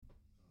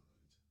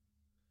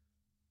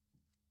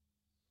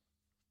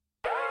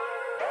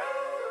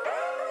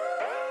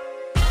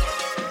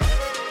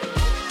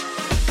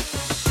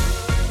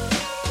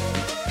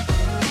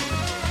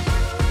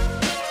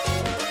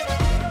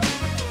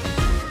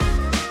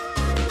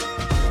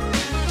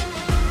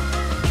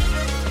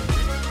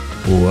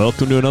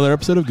Welcome to another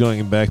episode of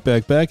Going Back.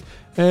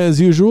 As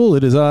usual,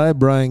 it is I,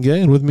 Brian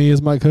Gay, and with me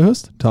is my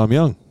co-host, Tom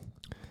Young.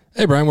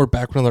 Hey, Brian, we're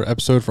back with another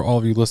episode for all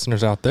of you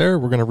listeners out there.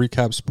 We're going to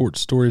recap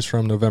sports stories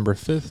from November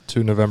 5th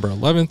to November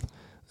 11th,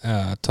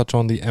 touch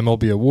on the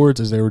MLB awards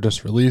as they were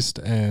just released,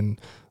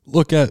 and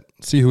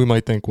see who we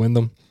might think win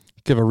them.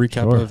 Give a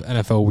recap of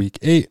NFL Week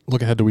 8,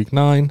 look ahead to Week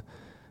 9,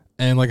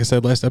 and like I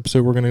said, last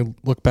episode, we're going to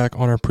look back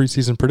on our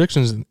preseason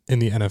predictions in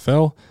the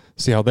NFL,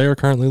 see how they are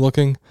currently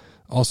looking.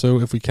 Also,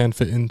 if we can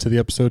fit into the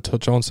episode,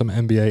 touch on some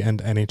NBA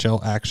and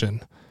NHL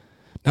action.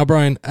 Now,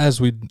 Brian, as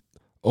we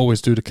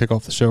always do to kick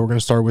off the show, we're going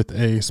to start with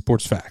a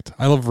sports fact.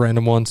 I love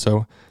random ones,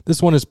 so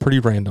this one is pretty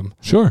random.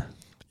 Sure.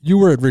 You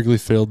were at Wrigley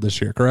Field this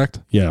year,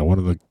 correct? Yeah, one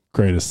of the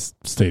greatest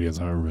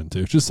stadiums I've ever been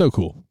to. Just so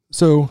cool.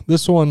 So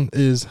this one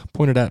is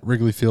pointed at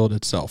Wrigley Field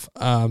itself.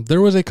 There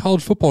was a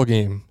college football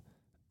game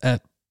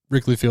at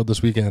Wrigley Field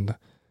this weekend,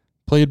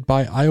 played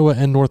by Iowa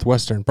and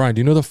Northwestern. Brian, do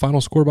you know the final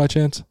score by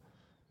chance?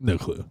 No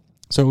clue.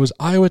 So it was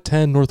Iowa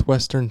 10,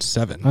 Northwestern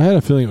 7. I had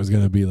a feeling it was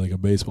going to be like a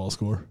baseball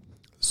score.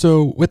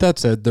 So with that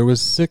said, there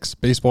was 6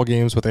 baseball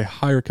games with a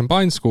higher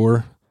combined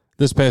score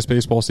this past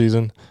baseball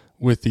season,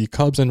 with the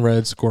Cubs and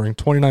Reds scoring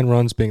 29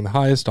 runs being the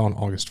highest on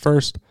August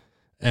 1st,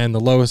 and the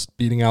lowest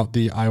beating out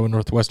the Iowa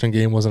Northwestern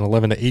game was an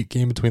 11-8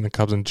 game between the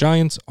Cubs and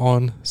Giants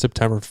on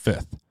September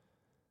 5th.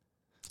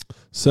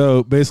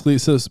 So basically,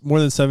 more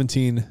than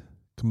 17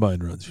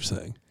 combined runs, you're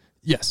saying?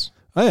 Yes.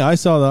 I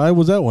saw that. I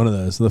was at one of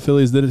those. The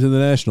Phillies did it to the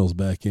Nationals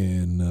back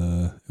in,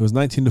 it was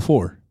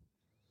 19-4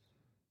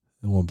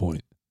 at one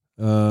point.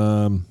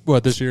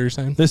 What, this year you're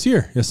saying? This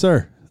year, yes,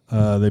 sir.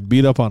 They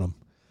beat up on them.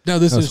 No,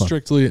 this is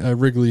strictly a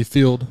Wrigley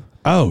Field.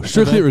 Oh,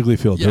 strictly at Wrigley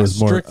Field. Yes, there was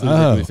more. Strictly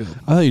Wrigley Field.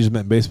 I thought you just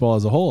meant baseball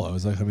as a whole. I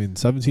was like,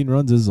 17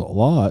 runs is a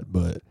lot,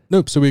 but.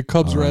 Nope. So we had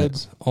Cubs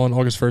Reds on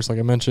August 1st, like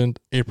I mentioned.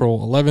 April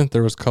 11th,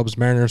 there was Cubs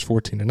Mariners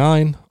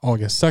 14-9.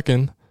 August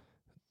 2nd,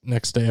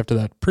 next day after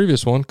that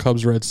previous one,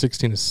 Cubs Reds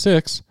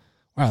 16-6.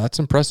 Wow, that's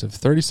impressive.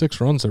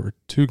 36 runs over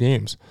 2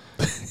 games.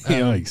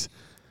 Yikes.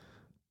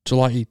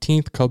 July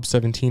 18th, Cubs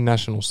 17,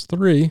 Nationals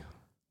 3.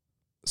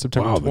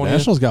 September 20th. The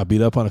Nationals got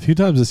beat up on a few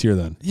times this year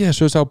then. Yeah,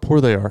 shows how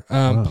poor they are.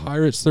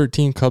 Pirates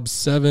 13, Cubs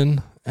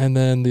 7, and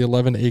then the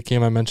 11-8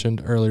 game I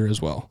mentioned earlier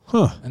as well.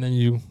 Huh. And then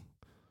you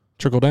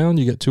trickle down,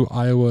 you get to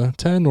Iowa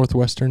 10,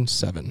 Northwestern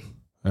 7.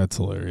 That's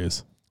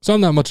hilarious. So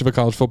I'm not much of a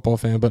college football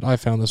fan, but I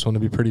found this one to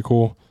be pretty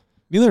cool.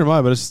 Neither am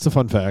I, but it's just a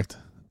fun fact.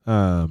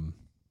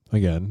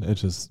 Again, it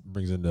just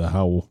brings into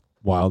how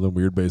wild and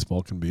weird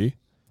baseball can be.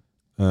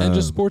 And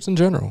just sports in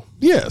general.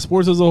 Yeah,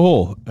 sports as a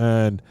whole.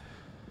 And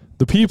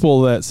the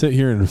people that sit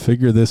here and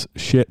figure this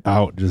shit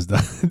out, just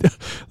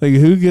like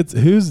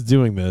who's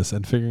doing this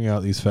and figuring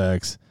out these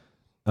facts?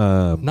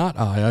 Not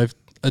I have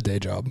a day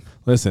job.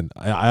 Listen,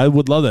 I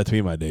would love that to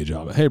be my day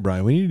job. Hey,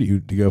 Brian, we need you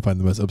to go find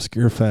the most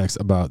obscure facts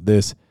about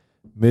this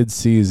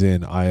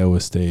mid-season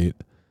Iowa State,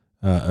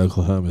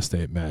 Oklahoma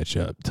State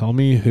matchup. Tell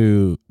me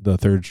who the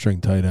third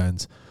string tight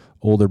end's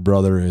older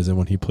brother is and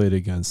when he played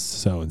against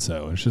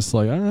so-and-so. It's just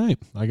like, all right,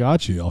 I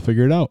got you. I'll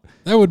figure it out.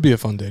 That would be a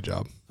fun day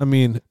job. I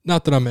mean,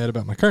 not that I'm mad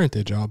about my current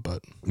day job,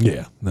 but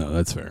yeah, no,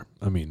 that's fair.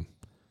 I mean,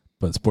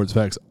 but sports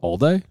facts all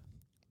day?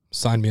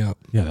 Sign me up.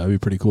 Yeah, that'd be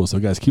pretty cool. So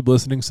guys, keep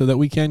listening so that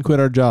we can quit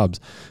our jobs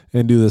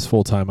and do this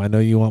full time. I know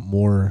you want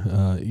more.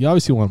 You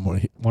obviously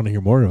want to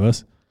hear more of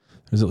us.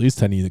 There's at least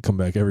 10 of you that come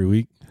back every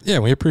week. Yeah,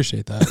 we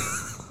appreciate that.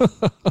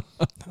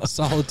 A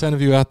solid 10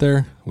 of you out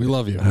there. We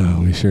love you.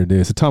 Oh, we sure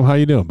do. So Tom, how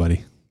you doing,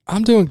 buddy?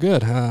 I'm doing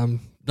good.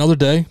 Another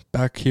day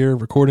back here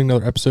recording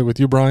another episode with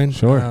you, Brian.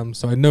 Sure.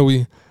 So I know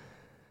we,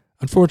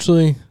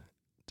 unfortunately,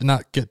 did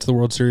not get to the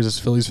World Series as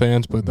Phillies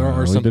fans, but there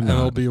are some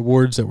MLB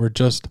awards that were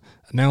just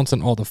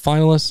announcing all the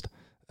finalists,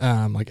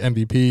 like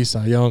MVP,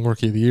 Cy Young,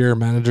 Rookie of the Year,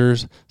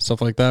 managers,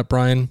 stuff like that,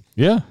 Brian.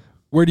 Yeah.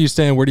 Where do you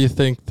stand? Where do you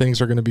think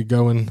things are going to be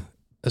going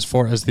as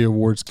far as the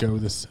awards go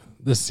this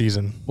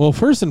season? Well,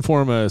 first and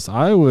foremost,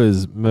 I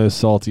was most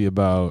salty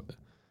about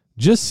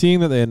just seeing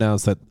that they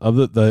announced that of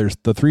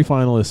the 3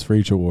 finalists for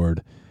each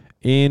award.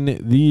 In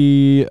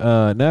the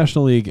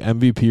National League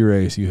MVP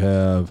race, you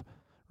have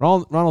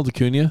Ronald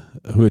Acuna,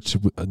 which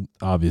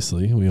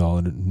obviously we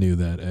all knew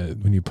that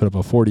when you put up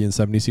a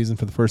 40-70 season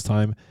for the first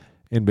time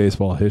in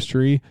baseball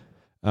history,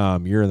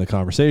 you're in the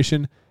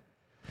conversation.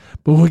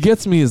 But what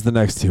gets me is the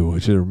next 2,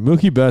 which are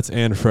Mookie Betts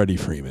and Freddie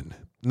Freeman.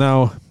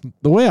 Now,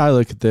 the way I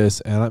look at this,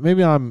 and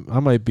maybe I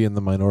might be in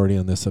the minority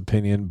on this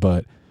opinion,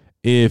 but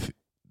if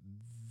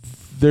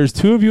there's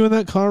 2 of you in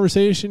that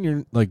conversation,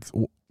 you're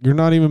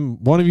not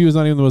even, one of you is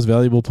not even the most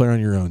valuable player on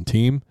your own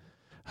team.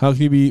 How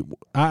can you be?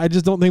 I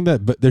just don't think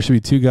that, but there should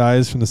be 2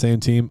 guys from the same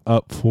team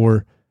up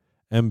for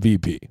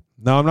MVP.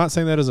 Now, I'm not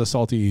saying that as a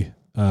salty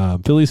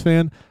Phillies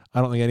fan.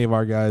 I don't think any of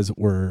our guys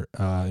were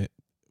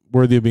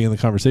worthy of being in the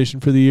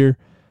conversation for the year.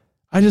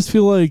 I just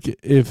feel like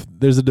if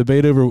there's a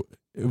debate over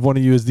if one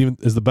of you is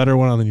the better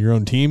one on your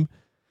own team,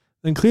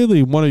 then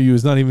clearly one of you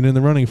is not even in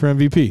the running for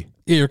MVP.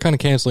 Yeah, you're kind of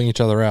canceling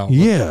each other out.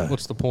 Yeah.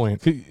 What's the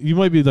point? You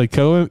might be like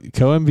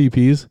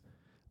co-MVPs,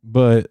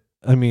 but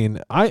I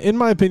mean, in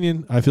my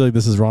opinion, I feel like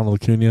this is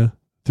Ronald Acuna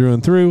through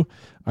and through.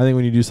 I think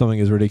when you do something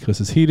as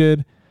ridiculous as he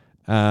did,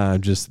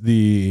 just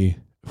the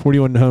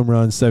 41 home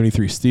runs,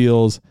 73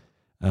 steals,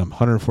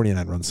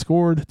 149 runs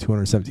scored,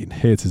 217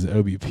 hits. His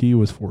OBP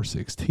was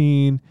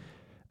 416.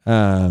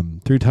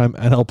 3-time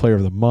NL Player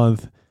of the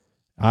Month.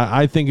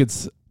 I think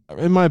it's,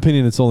 in my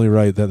opinion, it's only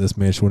right that this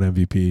man should win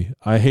MVP.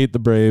 I hate the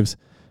Braves,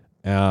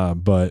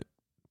 but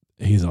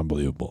he's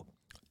unbelievable.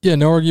 Yeah,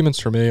 no arguments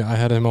for me. I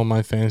had him on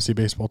my fantasy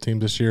baseball team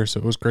this year, so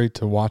it was great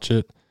to watch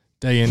it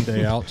day in,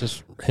 day out,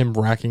 just him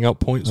racking up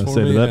points for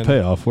me. Did that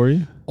pay off for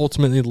you?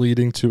 Ultimately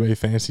leading to a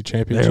fantasy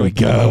championship. There we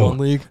go. In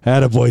league.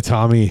 Attaboy,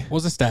 Tommy.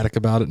 Was ecstatic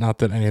about it. Not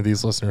that any of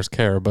these listeners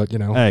care, but, you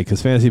know. Hey,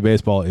 because fantasy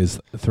baseball is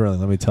thrilling.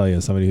 Let me tell you,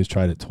 as somebody who's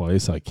tried it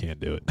twice, I can't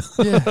do it.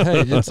 Yeah,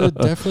 hey, it's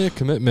definitely a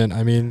commitment.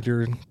 I mean,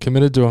 you're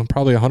committed to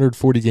probably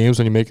 140 games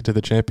when you make it to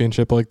the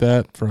championship like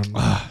that from...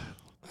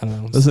 I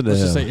don't know. Let's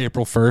just say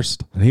April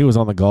 1st. And he was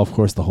on the golf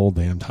course the whole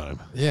damn time.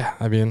 Yeah,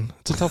 I mean,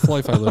 it's a tough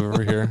life I live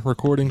over here.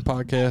 Recording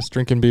podcasts,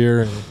 drinking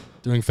beer, and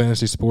doing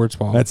fantasy sports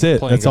while That's it.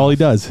 That's golf. all he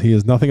does. He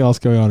has nothing else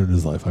going on in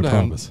his life, I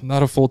promise.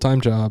 Not a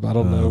full-time job. I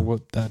don't know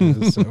what that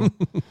is. So.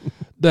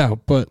 No,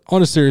 but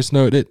on a serious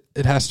note,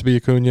 it has to be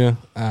Acuna.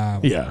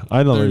 Yeah,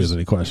 I don't think there's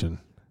any question.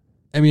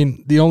 I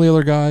mean, the only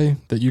other guy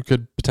that you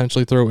could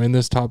potentially throw in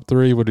this top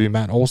three would be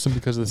Matt Olson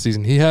because of the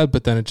season he had,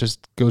 but then it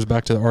just goes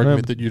back to the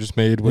argument that you just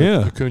made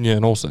with Acuna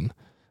and Olson.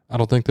 I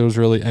don't think there was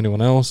really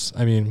anyone else.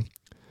 I mean,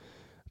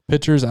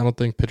 pitchers, I don't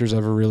think pitchers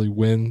ever really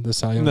win the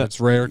Cy Young. It's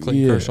rare.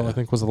 Clayton Kershaw, I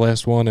think, was the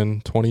last one in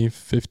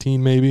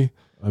 2015, maybe.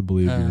 I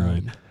believe you're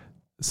right.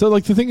 So,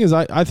 like, the thing is,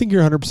 I think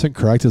you're 100%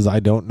 correct, is I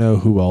don't know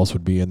who else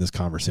would be in this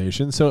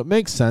conversation. So it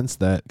makes sense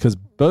that, because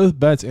both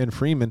Betts and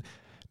Freeman,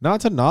 not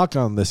to knock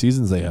on the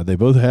seasons they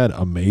both had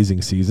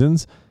amazing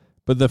seasons,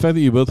 but the fact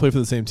that you both play for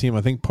the same team,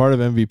 I think part of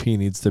MVP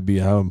needs to be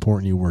how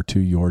important you were to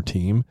your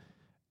team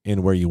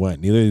and where you went.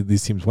 Neither of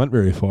these teams went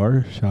very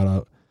far. Shout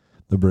out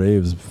the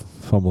Braves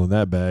fumbling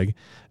that bag.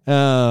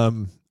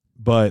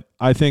 But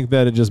I think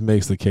that it just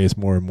makes the case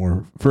more and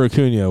more for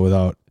Acuna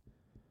without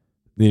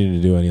needing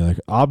to do any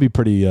I'd be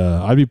pretty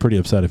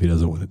upset if he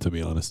doesn't win it, to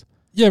be honest.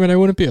 Yeah, I mean, I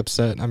wouldn't be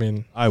upset. I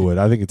mean, I would.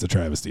 I think it's a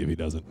travesty if he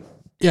doesn't.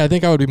 Yeah, I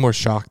think I would be more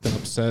shocked than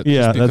upset.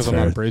 Yeah, just because that's I'm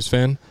fair. not a Braves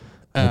fan.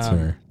 That's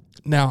fair.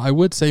 Now, I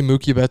would say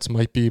Mookie Betts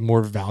might be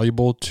more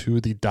valuable to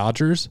the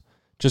Dodgers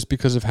just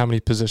because of how many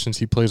positions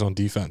he plays on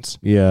defense.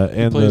 Yeah,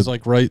 he plays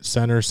like right,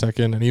 center,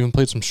 second, and even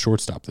played some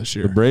shortstop this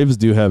year. The Braves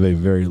do have a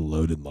very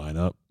loaded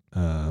lineup.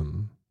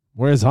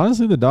 Whereas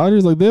honestly, the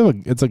Dodgers, like,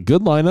 it's a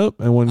good lineup.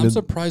 And when I'm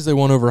surprised they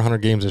won over 100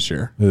 games this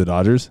year. The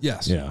Dodgers?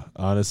 Yes. Yeah,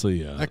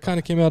 honestly, yeah. That kind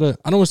of came out of,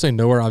 I don't want to say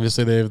nowhere.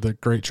 Obviously, they have the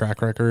great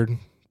track record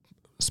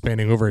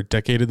spanning over a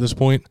decade at this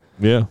point.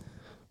 Yeah.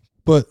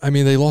 But, I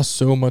mean, they lost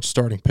so much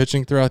starting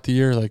pitching throughout the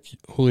year. Like,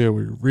 Julio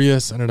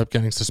Urias ended up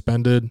getting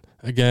suspended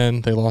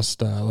again. They lost,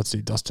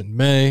 Dustin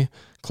May.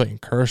 Clayton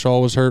Kershaw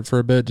was hurt for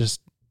a bit,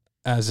 just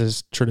as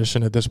is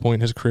tradition at this point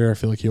in his career. I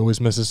feel like he always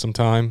misses some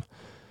time.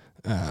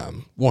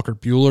 Walker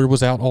Buehler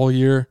was out all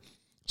year.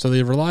 So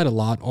they relied a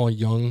lot on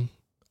young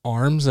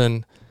arms,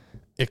 and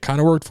it kind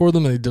of worked for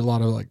them. And they did a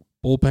lot of, like,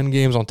 bullpen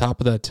games on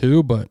top of that,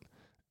 too. But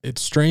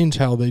it's strange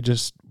how they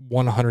just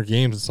won 100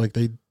 games. It's like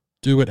they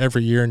do it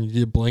every year, and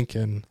you blink,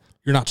 and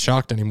you're not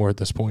shocked anymore at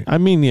this point. I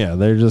mean, yeah,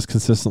 they're just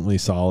consistently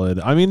solid.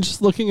 I mean,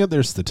 just looking at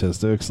their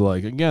statistics,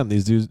 like, again,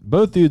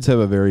 both dudes have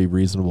a very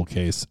reasonable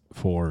case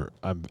for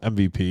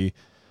MVP.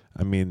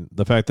 I mean,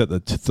 the fact that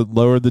the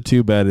lower of the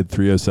two batted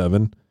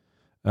 307,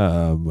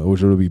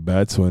 which would be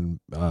Betts when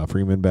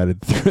Freeman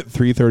batted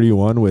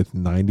 331 with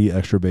 90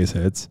 extra base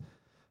hits,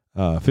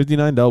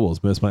 59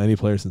 doubles missed by any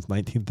player since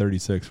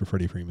 1936 for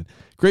Freddie Freeman.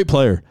 Great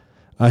player.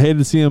 I hated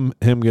to see him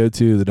go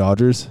to the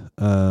Dodgers.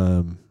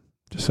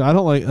 I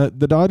don't like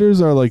the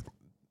Dodgers are, like,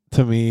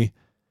 to me,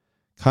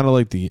 kind of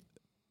like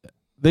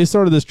they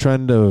started this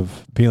trend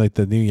of being like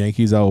the new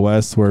Yankees out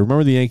west, where,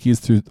 remember the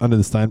Yankees under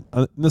the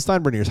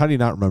Steinbrenner years, how do you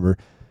not remember?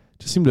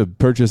 Just seem to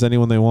purchase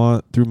anyone they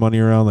want, threw money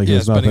around like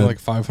it's spending nothing.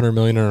 like $500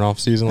 million in an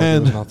offseason like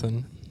it was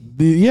nothing.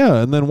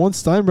 And then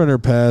once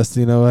Steinbrenner passed,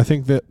 I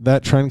think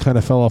that trend kind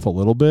of fell off a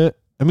little bit.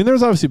 I mean, there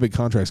was obviously big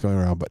contracts going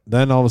around, but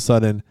then all of a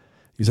sudden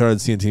you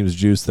started seeing teams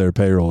juice their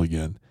payroll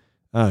again.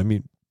 I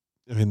mean,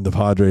 the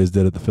Padres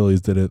did it, the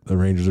Phillies did it, the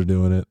Rangers are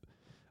doing it.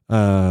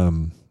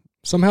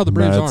 Somehow the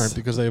Braves aren't,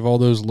 because they have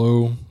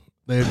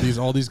they have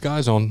all these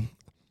guys on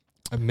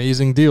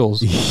amazing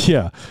deals.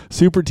 Yeah,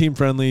 super team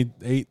friendly.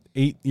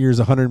 8 years,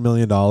 $100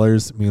 million.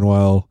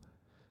 Meanwhile,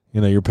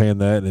 you're paying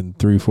that in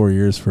 3-4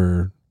 years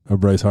for a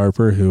Bryce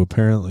Harper, who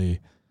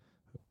apparently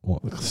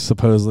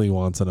supposedly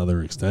wants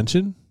another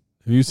extension.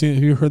 Have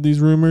you heard these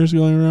rumors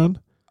going around?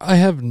 I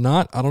have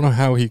not. I don't know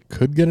how he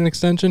could get an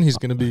extension. He's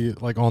going to be,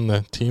 like, on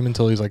the team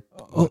until he's like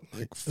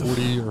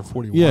 40 or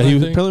 41. Yeah, he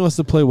apparently wants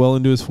to play well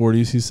into his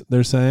 40s.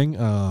 They're saying.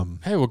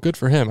 Hey, well, good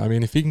for him. I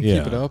mean, if he can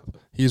keep it up,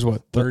 he's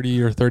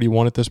 30 or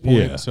 31 at this point.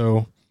 Yeah,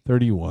 so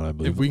 31, I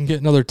believe. If we can get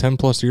another 10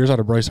 plus years out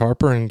of Bryce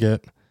Harper and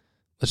get,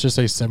 let's just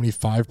say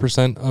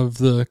 75% of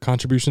the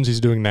contributions he's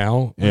doing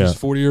now when he's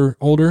 40 or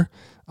older,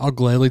 I'll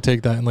gladly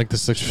take that in like the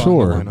sixth spot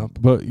Sure, in the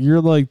lineup. but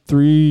you're like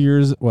 3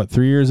 years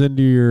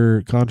into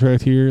your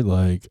contract here,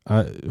 like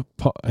and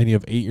you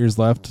have 8 years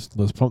left.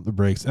 Let's pump the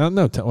brakes. I don't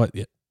know,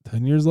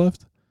 10 years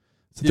left?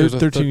 It's a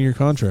 13-year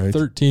contract.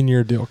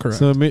 13-year deal, correct.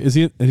 So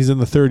he's in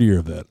the third year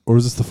of that, or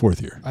is this the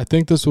fourth year? I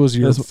think this was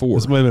year 4.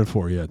 This might have been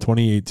 4, yeah.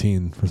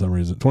 2018 for some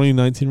reason.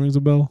 2019 rings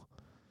a bell.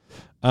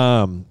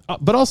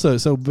 But also,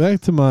 so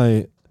back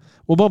to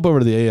we'll bump over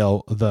to the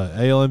AL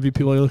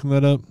MVP while you're looking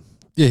that up.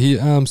 Yeah,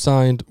 he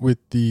signed with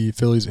the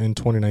Phillies in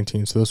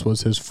 2019, so this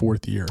was his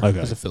 4th year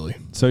as a Philly.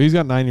 So he's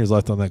got 9 years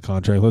left on that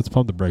contract. Let's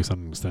pump the brakes on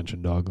an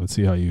extension, dog. Let's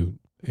see how you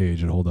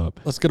age and hold up.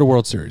 Let's get a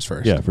World Series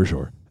first. Yeah, for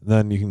sure.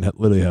 Then you can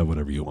literally have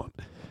whatever you want.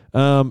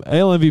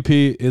 AL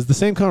MVP is the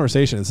same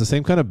conversation. It's the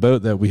same kind of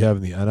boat that we have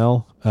in the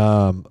NL.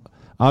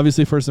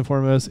 Obviously, first and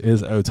foremost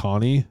is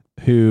Ohtani,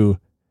 who,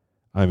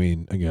 I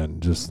mean, again,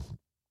 just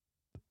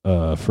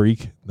a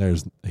freak.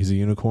 He's a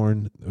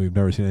unicorn. We've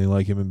never seen anything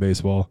like him in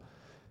baseball.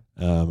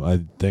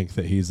 I think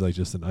that he's like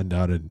just an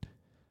undoubted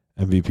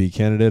MVP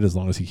candidate as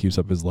long as he keeps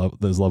up his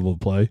level of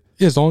play.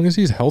 Yeah, as long as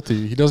he's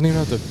healthy. He doesn't even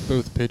have to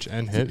both pitch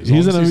and hit.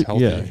 He's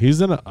healthy. Yeah,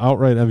 he's an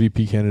outright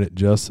MVP candidate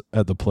just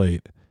at the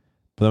plate.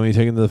 But then when you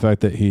take into the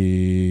fact that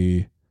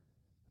he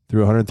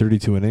threw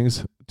 132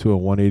 innings to a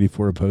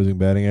 184 opposing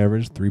batting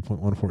average,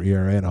 3.14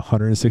 ERA, and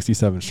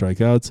 167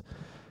 strikeouts,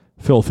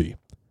 filthy.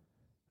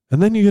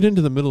 And then you get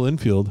into the middle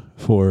infield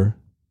for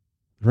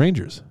the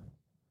Rangers.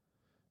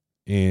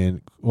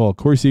 And, well,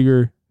 Corey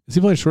Seager, is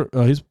he playing short?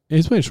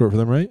 He's playing short for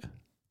them, right?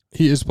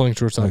 He is playing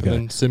shortstop, okay.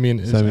 And Simeon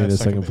is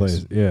second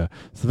place. Yeah.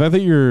 So the fact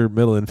that your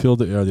middle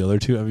infield are the other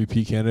two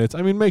MVP candidates,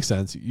 I mean, makes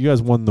sense. You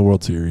guys won the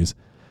World Series.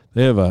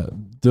 They have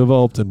not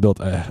developed,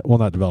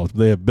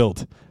 they have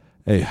built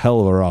a hell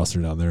of a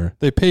roster down there.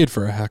 They paid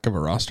for a heck of a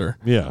roster.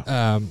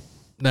 Yeah.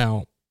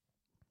 Now,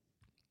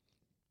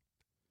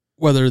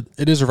 whether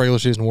it is a regular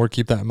season war,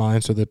 keep that in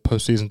mind so the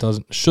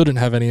postseason shouldn't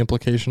have any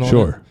implication on it.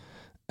 Sure.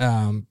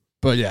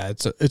 But yeah,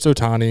 it's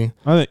Ohtani.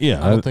 I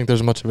don't think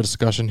there's much of a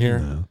discussion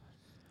here.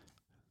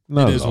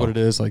 No. It is what it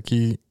is. Like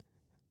he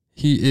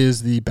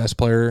is the best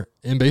player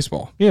in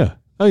baseball. Yeah.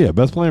 Oh yeah,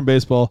 best player in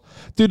baseball,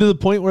 dude. To the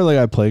point where like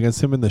I play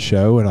against him in the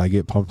show and I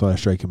get pumped when I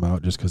strike him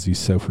out just because he's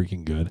so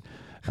freaking good.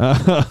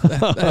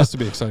 That has to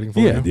be exciting for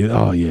you. Yeah, dude.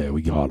 Oh yeah,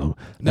 we got him.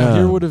 Now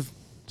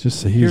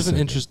here's an good.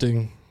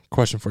 Interesting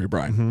question for you,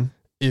 Brian. Mm-hmm.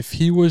 If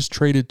he was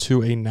traded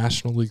to a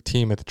National League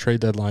team at the trade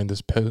deadline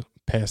this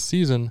past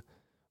season,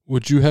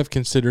 would you have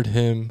considered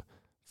him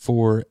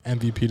for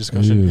MVP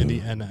discussion in the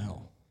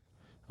NL?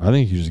 I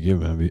think you just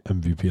give him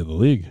MVP of the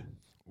league.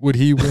 Would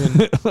he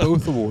win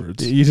both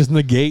awards? You just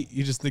negate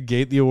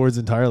the awards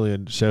entirely,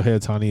 and Shohei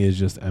Ohtani is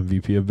just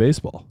MVP of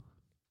baseball.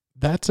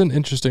 That's an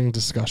interesting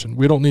discussion.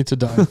 We don't need to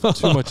dive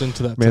too much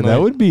into that. Man,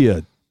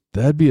 tonight.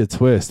 that'd be a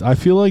twist. I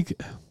feel like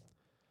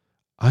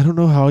I don't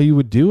know how you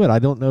would do it. I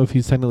don't know if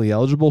he's technically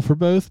eligible for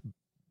both,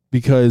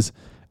 because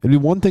it'd be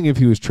one thing if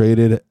he was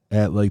traded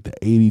at like the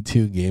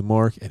 82 game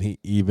mark and he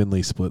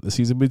evenly split the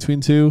season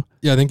between two.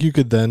 Yeah, I think you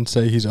could then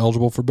say he's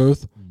eligible for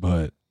both.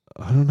 But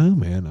I don't know,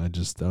 man. I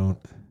just don't.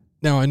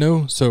 Now, I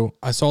know, so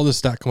I saw this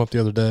stat come up the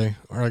other day,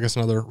 or I guess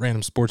another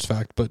random sports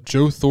fact, but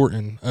Joe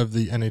Thornton of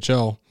the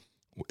NHL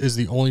is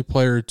the only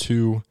player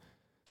to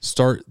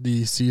start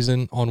the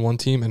season on one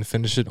team and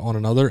finish it on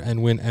another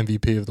and win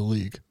MVP of the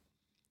league.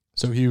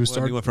 So he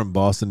went from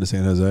Boston to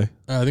San Jose?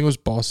 I think it was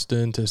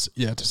Boston to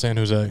San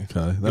Jose.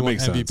 Okay, that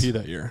makes sense. MVP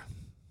that year.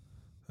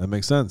 That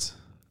makes sense.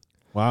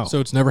 Wow. So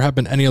it's never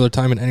happened any other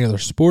time in any other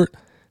sport.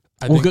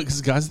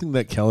 Because guys think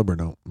that caliber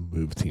don't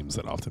move teams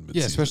that often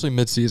mid-season. Yeah, especially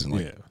mid-season.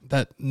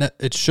 Yeah.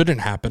 It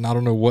shouldn't happen. I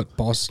don't know what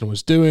Boston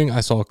was doing.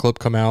 I saw a clip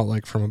come out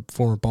like from a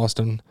former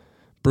Boston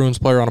Bruins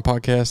player on a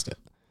podcast,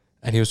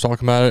 and he was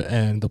talking about it,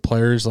 and the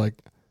players like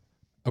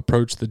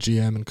approached the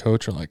GM and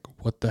coach are like,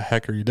 what the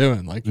heck are you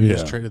doing? Like, you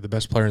just traded the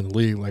best player in the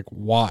league. Like,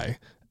 why?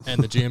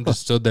 And the GM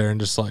just stood there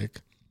and just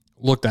like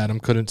looked at him,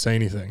 couldn't say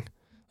anything.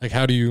 Like,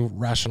 how do you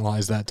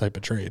rationalize that type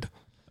of trade?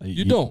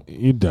 You don't.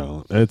 You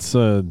don't. It's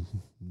a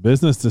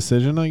business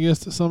decision, I guess,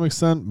 to some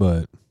extent,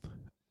 but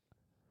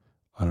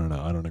I don't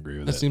know. I don't agree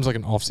with that. That seems like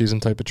an off-season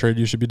type of trade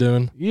you should be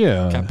doing.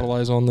 Yeah.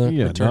 Capitalize on the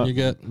return you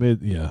get.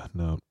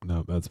 No,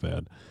 that's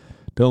bad.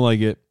 Don't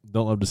like it.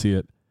 Don't love to see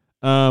it.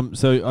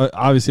 So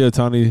obviously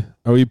Ohtani,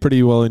 are we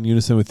pretty well in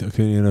unison with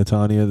Acuna and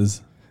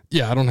Ohtani?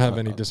 Yeah, I don't have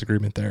any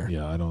disagreement there.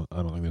 Yeah, I don't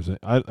think there's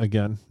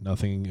again,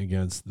 nothing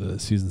against the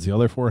seasons the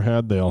other four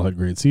had. They all had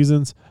great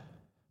seasons,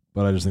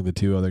 but I just think the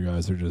two other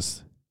guys are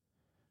just,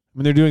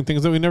 they're doing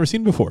things that we've never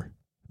seen before.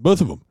 Both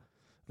of them.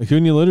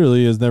 Acuna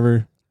literally has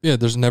never. Yeah,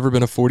 there's never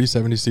been a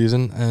 40-70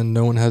 season, and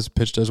no one has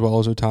pitched as well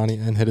as Ohtani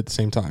and hit at the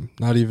same time.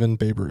 Not even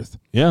Babe Ruth.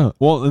 Yeah.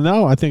 Well,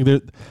 now I think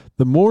that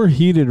the more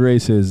heated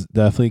races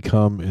definitely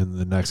come in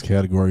the next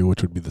category,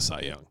 which would be the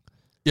Cy Young.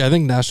 Yeah, I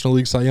think National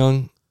League Cy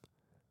Young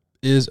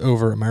is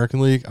over American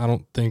League. I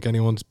don't think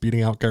anyone's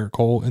beating out Garrett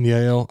Cole in the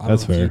AL. I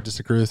don't know if you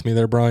disagree with me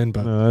there, Brian,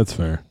 but no, that's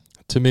fair.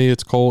 To me,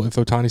 it's Cole. If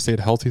Ohtani stayed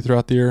healthy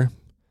throughout the year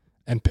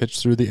and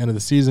pitched through the end of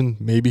the season,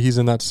 maybe he's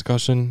in that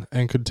discussion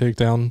and could take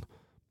down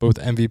both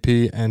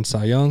MVP and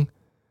Cy Young.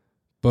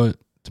 But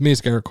to me,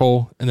 it's Garrett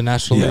Cole in the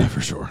National League. Yeah,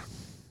 for sure.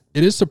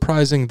 It is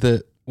surprising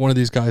that one of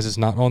these guys is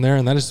not on there,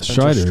 and that is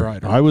Spencer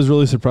Strider. I was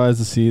really surprised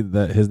to see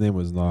that his name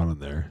was not on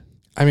there.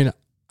 I mean,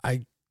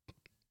 I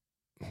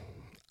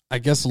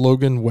guess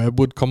Logan Webb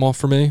would come off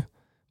for me.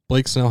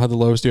 Blake Snell had the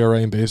lowest ERA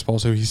in baseball,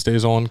 so he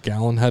stays on.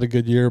 Gallen had a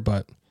good year,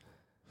 but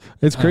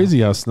it's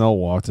crazy how Snell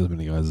walked as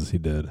many guys as he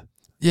did.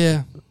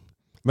 Yeah.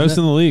 Most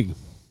in the league.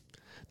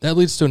 That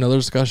leads to another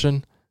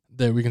discussion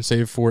that we can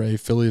save for a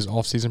Phillies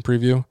offseason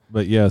preview.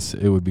 But yes,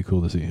 it would be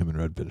cool to see him in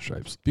red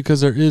pinstripes.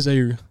 Because there is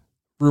a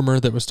rumor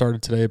that was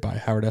started today by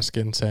Howard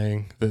Eskin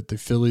saying that the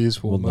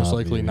Phillies will most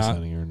likely not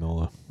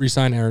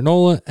re-sign Aaron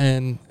Nola,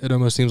 and it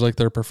almost seems like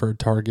their preferred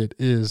target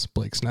is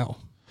Blake Snell.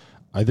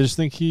 I just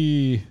think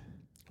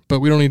But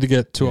we don't need to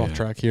get too off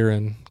track here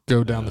and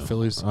go down the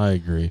Phillies. I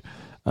agree.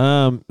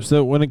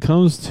 So when it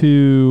comes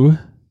to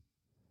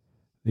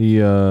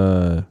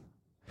the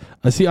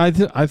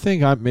I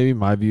think maybe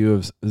my view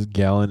of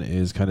Gallen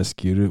is kind of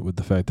skewed with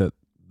the fact that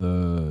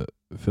the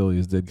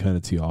Phillies did kind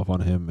of tee off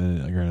on him,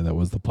 and granted that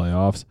was the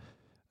playoffs.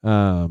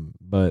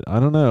 But I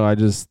don't know.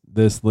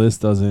 This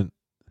list doesn't.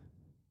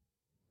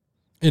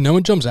 And no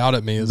one jumps out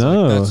at me as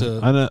that's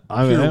a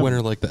pure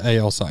winner like the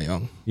AL Cy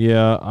Young.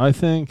 Yeah, I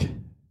think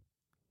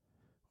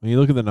when you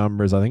look at the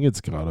numbers, I think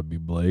it's got to be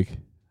Blake.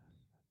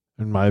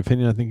 In my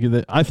opinion,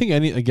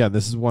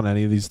 this is one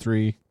any of these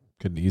three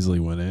could easily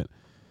win it.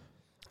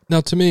 Now,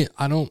 to me,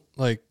 I don't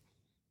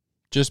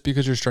just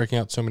because you're striking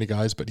out so many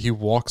guys, but he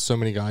walks so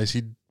many guys,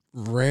 he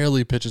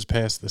rarely pitches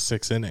past the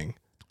 6th inning.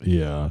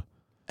 Yeah.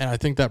 And I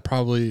think that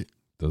probably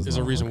is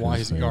a reason why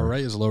his ERA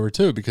is lower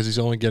too, because he's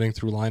only getting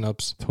through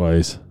lineups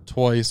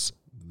twice,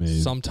 maybe.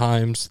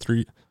 Sometimes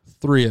three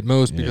at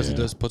most, because he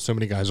does put so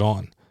many guys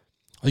on.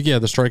 The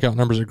strikeout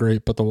numbers are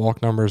great, but the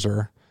walk numbers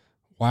are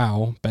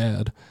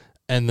bad.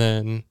 And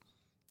then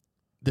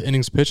the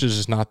innings pitch is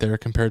just not there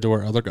compared to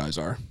where other guys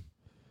are.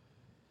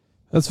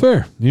 That's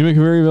fair. You make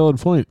a very valid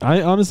point. I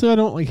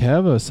don't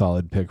have a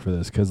solid pick for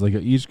this because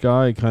each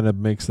guy kind of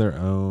makes their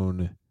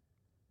own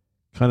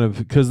kind of,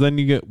 because then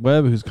you get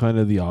Webb, who's kind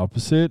of the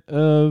opposite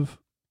of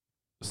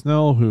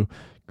Snell, who,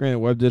 granted,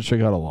 Webb did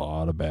strike out a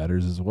lot of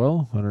batters as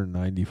well,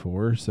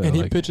 194. So and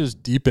he pitches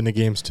deep into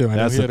games too. I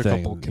know he had a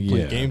couple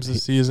complete games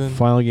this season.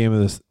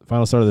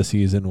 Final start of the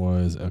season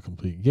was a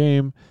complete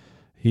game.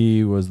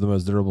 He was the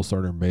most durable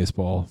starter in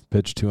baseball.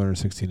 Pitched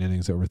 216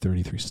 innings over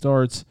 33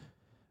 starts.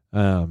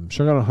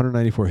 Struck out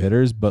 194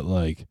 hitters, but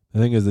the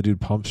thing is, the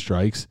dude pumped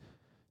strikes.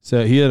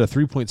 So he had a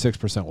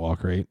 3.6%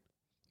 walk rate,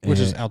 which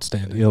is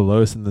outstanding.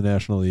 Lowest in the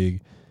National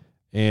League,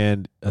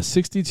 and a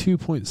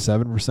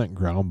 62.7%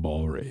 ground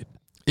ball rate.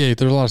 Yeah,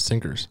 there's a lot of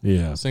sinkers.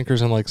 Yeah,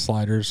 sinkers and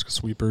sliders,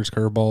 sweepers,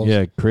 curveballs.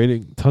 Yeah,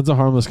 creating tons of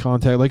harmless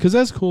contact. Because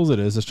as cool as it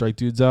is to strike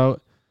dudes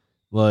out,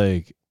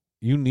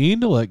 you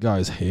need to let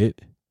guys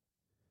hit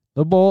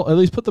the ball, at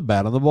least put the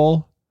bat on the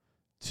ball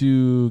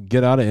to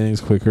get out of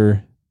innings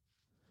quicker.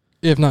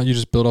 If not, you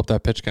just build up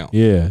that pitch count.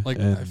 Yeah.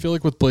 I feel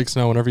like with Blake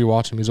Snell, whenever you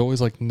watch him, he's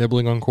always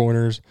nibbling on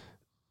corners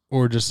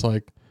or just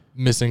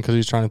missing because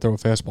he's trying to throw a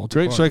fastball.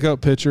 Great strikeout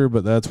pitcher,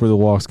 but that's where the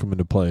walks come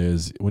into play,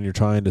 is when you're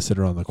trying to sit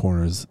around the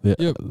corners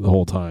the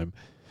whole time.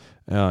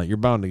 You're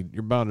bound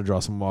to draw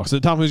some walks. So,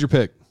 Tom, who's your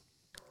pick?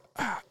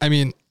 I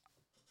mean,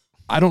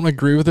 I don't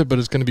agree with it, but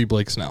it's going to be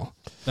Blake Snell.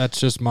 That's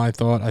just my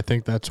thought. I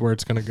think that's where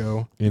it's going to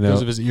go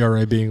because of his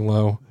ERA being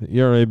low.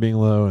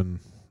 And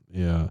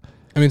yeah.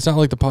 I mean, it's not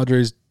like the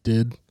Padres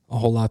did a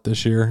whole lot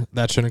this year.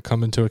 That shouldn't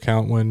come into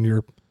account when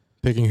you're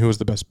picking who was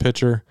the best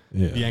pitcher.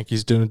 Yeah. The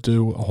Yankees didn't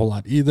do a whole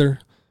lot either.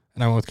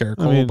 And I went with Garrett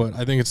Cole, but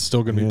I think it's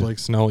still going to be Blake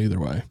Snell either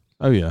way.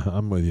 Oh, yeah,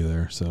 I'm with you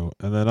there. So,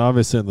 and then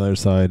obviously on the other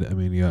side,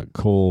 you got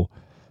Cole,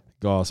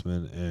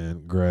 Gossman,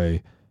 and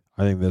Gray.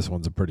 I think this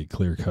one's a pretty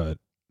clear-cut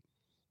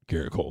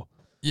Garrett Cole.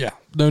 Yeah,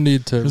 no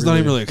need to. There's not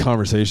even really a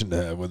conversation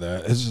to have with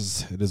that. It's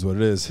just, it is what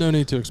it is. No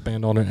need to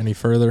expand on it any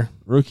further.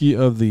 Rookie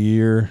of the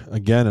Year,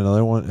 again,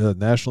 another one.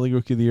 National League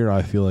Rookie of the Year,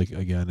 I feel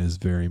again, is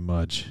very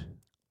much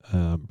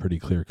pretty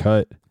clear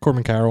cut.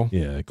 Corbin Carroll.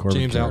 Yeah,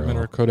 James Outman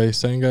or Kodai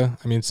Senga.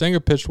 I mean,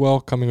 Senga pitched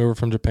well coming over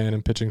from Japan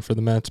and pitching for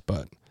the Mets,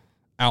 but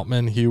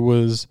Outman, he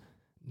was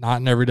not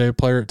an everyday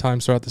player at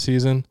times throughout the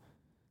season.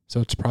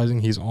 So it's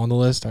surprising he's on the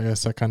list. I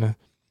guess I kind of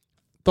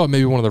thought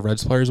maybe one of the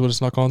Reds players would have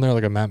snuck on there,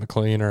 like a Matt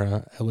McLean or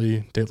a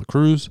Ellie De La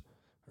Cruz,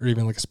 or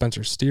even a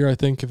Spencer Steer, I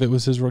think, if it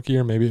was his rookie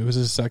year. Maybe it was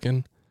his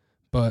second.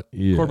 But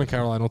Corbin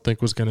Carroll, I don't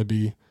think, was going to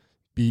be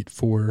beat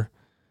for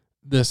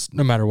this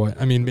no matter what.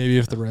 I mean, maybe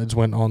if the Reds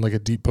went on a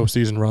deep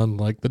postseason run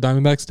like the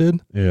Diamondbacks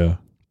did. Yeah.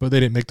 But they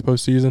didn't make the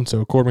postseason,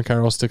 so Corbin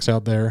Carroll sticks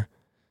out there.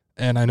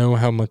 And I know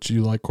how much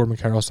you like Corbin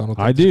Carroll, so I don't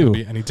think there's going to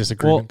be any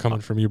disagreement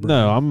coming from you, Brian.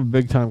 No, I'm a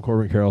big-time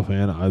Corbin Carroll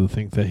fan. I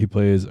think that he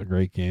plays a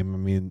great game. I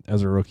mean,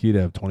 as a rookie, to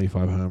have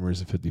 25 homers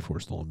and 54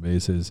 stolen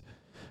bases,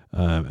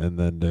 and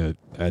then to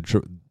add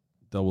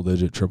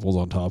double-digit triples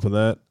on top of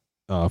that,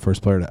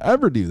 first player to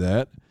ever do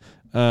that.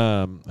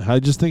 I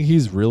just think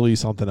he's really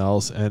something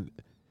else. And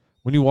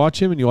when you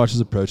watch him and you watch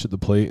his approach at the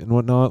plate and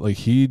whatnot,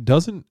 he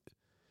doesn't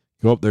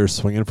go up there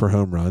swinging for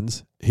home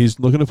runs. He's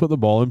looking to put the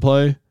ball in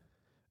play.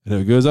 And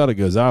if it goes out, it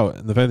goes out.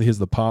 And the fact that he has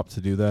the pop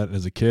to do that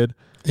as a kid.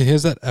 He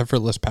has that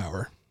effortless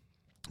power.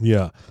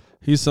 Yeah.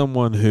 He's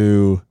someone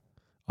who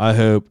I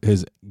hope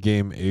his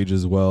game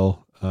ages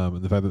well.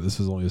 And the fact that this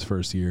is only his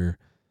first year.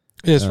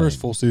 Yeah, his first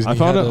full season. I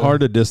found it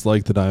hard to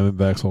dislike the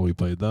Diamondbacks while we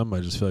played them.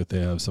 I just feel like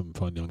they have some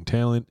fun young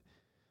talent.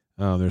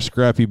 They're a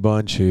scrappy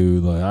bunch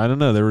who, like, I don't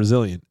know, they're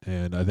resilient.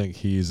 And I think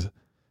he's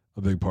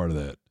a big part of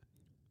that.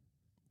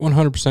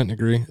 100%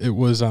 agree. It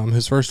was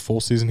his first full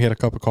season. He had a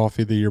cup of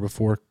coffee the year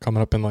before,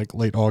 coming up in like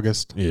late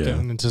August,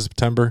 getting into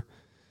September,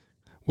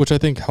 which I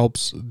think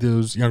helps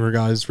those younger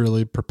guys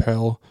really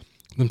propel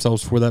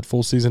themselves for that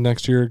full season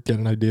next year,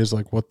 getting ideas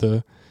like what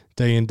the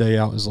day in, day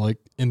out is like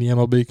in the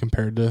MLB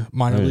compared to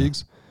minor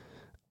leagues.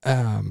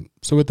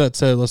 So with that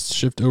said, let's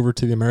shift over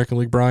to the American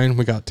League, Brian.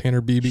 We got Tanner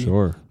Beebe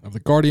of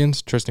the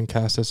Guardians, Tristan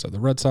Cassis of the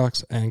Red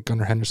Sox, and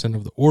Gunnar Henderson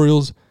of the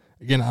Orioles.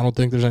 Again, I don't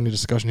think there's any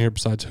discussion here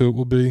besides who it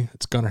will be.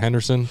 It's Gunnar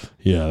Henderson.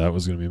 Yeah, that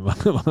was going to be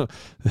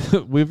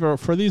my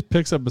for these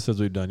picks episodes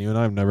we've done, you and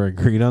I have never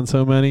agreed on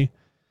so many.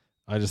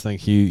 I just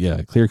think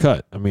clear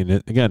cut. I mean,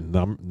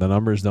 the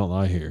numbers don't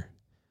lie here.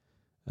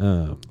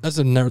 That's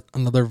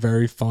another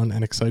very fun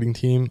and exciting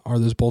team are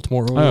those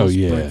Baltimore Orioles. Oh,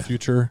 yeah. Bright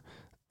future.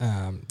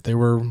 They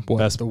were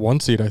the 1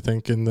 seed, I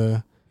think, in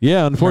the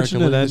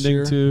unfortunate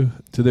ending to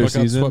their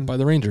season. Got swept by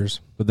the Rangers.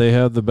 But they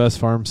have the best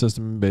farm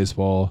system in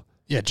baseball.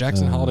 Yeah,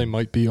 Jackson Holiday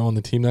might be on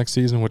the team next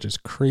season, which is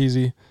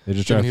crazy. They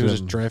just he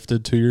was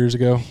drafted 2 years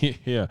ago.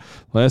 Yeah,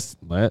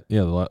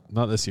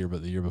 not this year,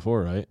 but the year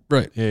before, right?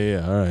 Right.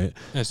 Yeah. All right.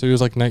 Yeah, so he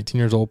was like 19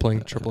 years old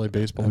playing AAA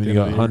baseball. I mean, you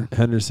got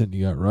Henderson,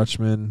 you got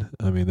Rutschman.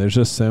 I mean, there's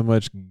just so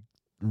much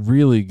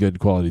really good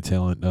quality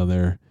talent down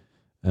there.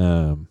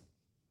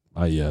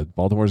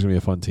 Baltimore's gonna be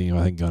a fun team.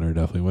 I think Gunnar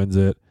definitely wins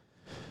it.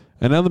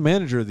 And now the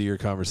manager of the year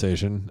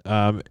conversation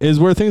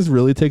is where things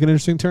really take an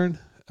interesting turn.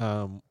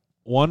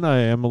 One, I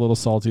am a little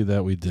salty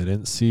that we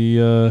didn't see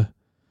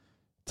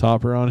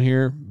Topper on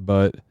here,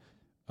 but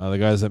the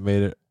guys that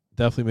made it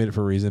definitely made it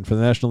for a reason. For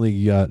the National League,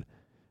 you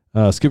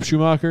got Skip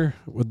Schumacher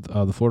with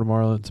the Florida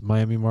Marlins,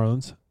 Miami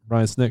Marlins,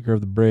 Brian Snitker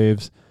of the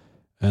Braves,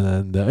 and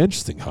then the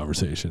interesting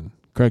conversation,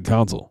 Craig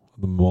Counsell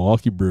of the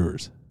Milwaukee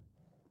Brewers.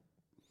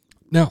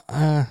 Now,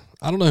 I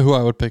don't know who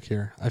I would pick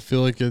here. I feel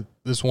like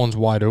this one's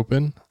wide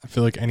open. I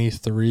feel like any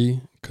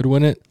three could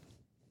win it.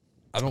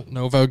 I don't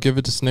know if I would give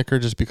it to Snicker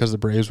just because the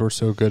Braves were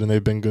so good and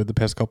they've been good the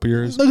past couple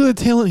years. Look at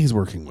the talent he's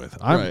working with.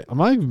 Right.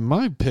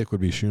 My pick would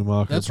be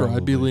Schumacher. That's where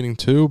I'd be leaning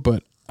to,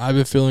 but I have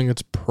a feeling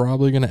it's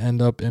probably going to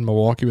end up in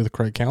Milwaukee with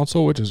Craig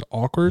Counsell, which is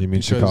awkward. You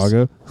mean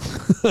Chicago?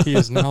 He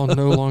is now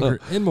no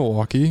longer in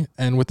Milwaukee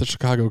and with the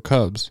Chicago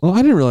Cubs. Well, I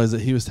didn't realize that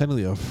he was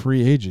technically a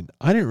free agent.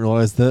 I didn't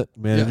realize that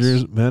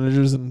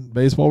managers in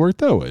baseball work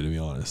that way, to be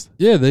honest.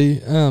 Yeah, they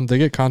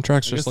get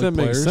contracts just like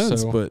players. Makes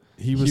sense, so but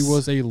he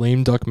was a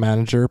lame duck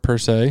manager per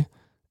se.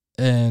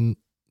 And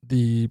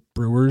the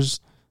Brewers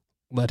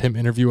let him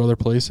interview other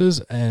places,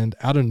 and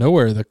out of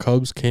nowhere, the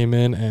Cubs came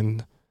in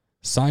and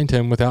signed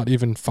him without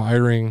even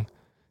firing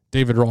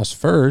David Ross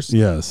first.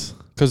 Yes.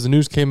 Because the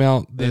news came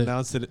out. They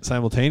announced it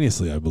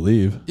simultaneously, I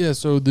believe. Yeah,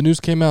 so the news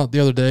came out the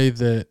other day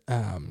that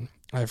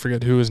I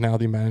forget who is now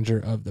the manager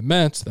of the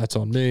Mets. That's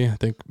on me. I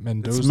think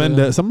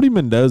Mendoza. Somebody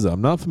Mendoza.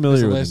 I'm not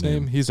familiar with his last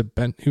name. He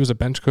was a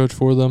bench coach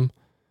for them.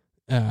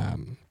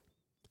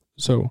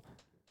 So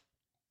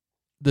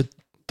the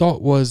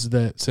thought was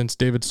that since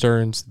David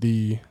Stearns,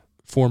 the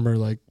former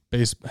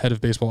head of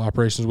baseball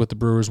operations with the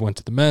Brewers, went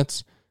to the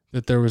Mets,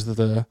 that there was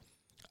the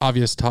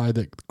obvious tie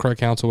that Craig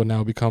Counsell would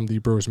now become the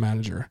Brewers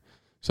manager.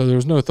 So there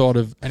was no thought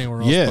of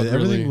anywhere else. Yeah, but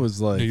everything was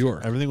like New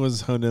York. Everything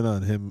was honed in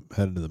on him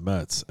heading to the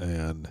Mets,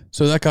 and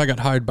so that guy got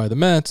hired by the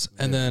Mets,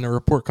 and then a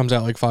report comes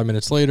out like 5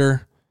 minutes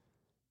later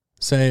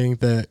saying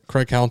that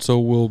Craig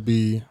Counsell will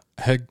be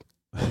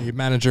a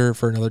manager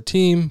for another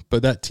team,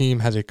 but that team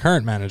has a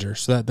current manager.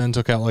 So that then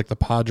took out like the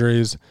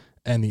Padres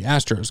and the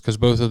Astros, because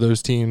both of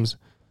those teams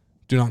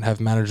do not have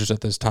managers at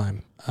this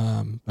time.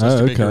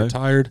 Dusty Baker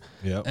retired,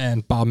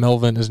 and Bob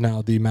Melvin is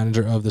now the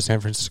manager of the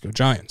San Francisco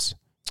Giants.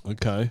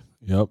 Okay,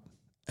 yep.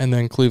 And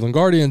then Cleveland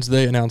Guardians,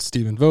 they announced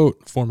Stephen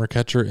Vogt, former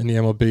catcher in the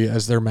MLB,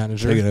 as their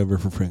manager. Take it over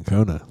for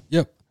Francona.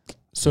 Yep.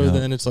 So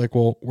then it's like,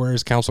 well, where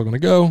is Counsell going to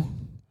go?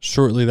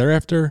 Shortly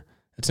thereafter,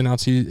 it's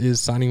announced he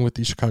is signing with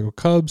the Chicago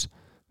Cubs.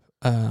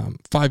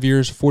 5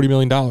 years, $40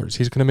 million.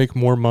 He's going to make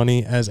more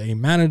money as a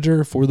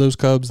manager for those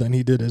Cubs than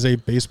he did as a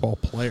baseball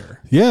player.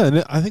 Yeah,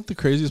 and I think the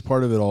craziest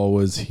part of it all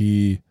was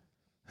he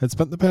had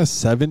spent the past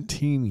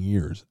 17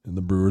 years in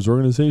the Brewers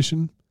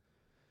organization,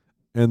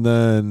 and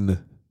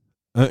then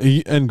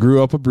he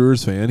grew up a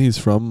Brewers fan. He's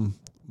from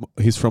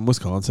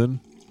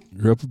Wisconsin.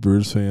 Grew up a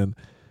Brewers fan,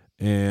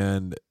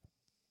 and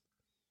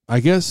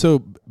I guess so.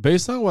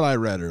 Based on what I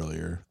read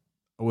earlier,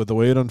 with the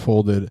way it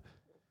unfolded,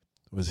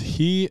 was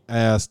he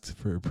asked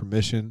for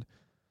permission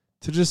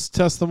to just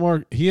test the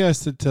market. He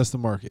asked to test the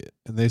market,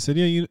 and they said,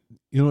 "Yeah, you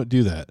know what,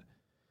 do that."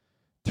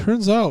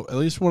 Turns out, at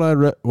least what I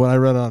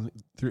read on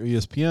through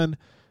ESPN,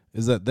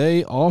 is that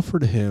they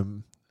offered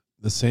him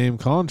the same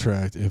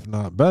contract, if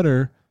not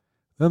better,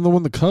 than the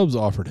one the Cubs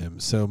offered him.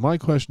 So my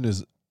question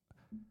is,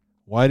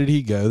 why did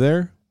he go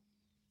there?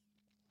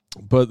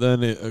 But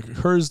then it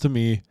occurs to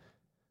me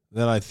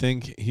that I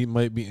think he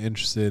might be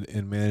interested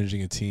in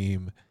managing a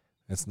team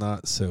that's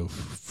not so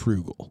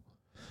frugal.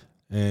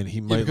 And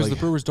he might because the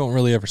Brewers don't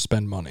really ever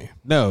spend money.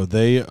 No,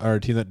 they are a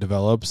team that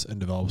develops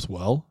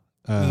well.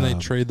 And they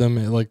trade them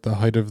at like the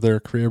height of their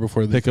career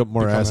before they pick up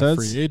more become assets, a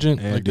free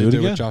agent, and like do they it did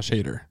again. with Josh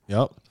Hader.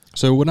 Yep.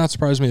 So it would not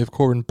surprise me if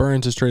Corbin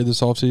Burns is traded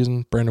this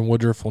offseason. Brandon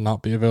Woodruff will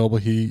not be available.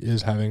 He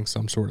is having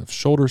some sort of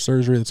shoulder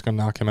surgery that's going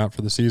to knock him out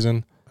for the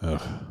season.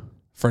 Ugh.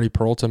 Freddie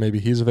Peralta, maybe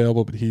he's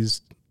available, but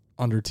he's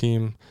under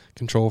team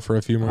control for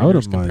a few more I years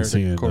wouldn't mind compared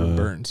seeing to Corbin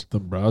Burns.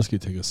 Dombrowski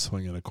take a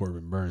swing at a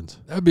Corbin Burns.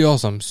 That'd be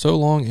awesome. So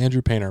long,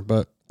 Andrew Painter.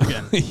 But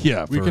again,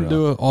 yeah, we can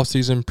do an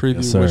off-season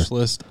preview wish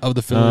list of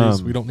the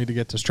Phillies. We don't need to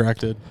get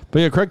distracted. But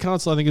yeah, Craig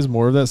Counsell, I think, as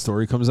more of that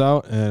story comes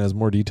out and as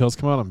more details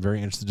come out, I'm very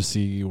interested to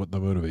see what the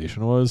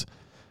motivation was.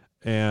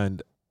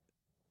 And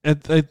I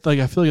feel like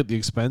at the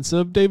expense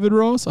of David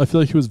Ross, I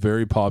feel like he was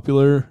very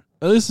popular,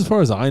 at least as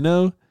far as I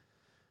know.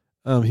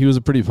 He was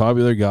a pretty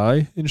popular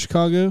guy in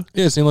Chicago.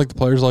 Yeah, it seemed like the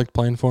players liked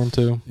playing for him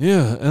too.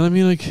 Yeah, and I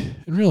mean, like,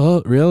 in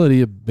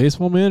reality, a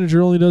baseball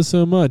manager only does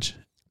so much.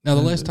 Now,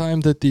 the last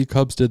time that the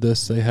Cubs did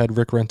this, they had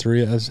Rick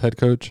Renteria as head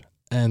coach,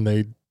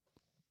 and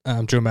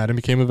Joe Maddon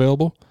became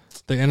available.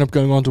 They ended up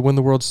going on to win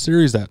the World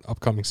Series that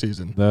upcoming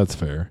season. That's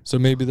fair. So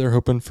maybe they're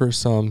hoping for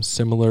some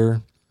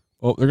similar.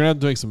 Well, they're gonna have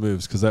to make some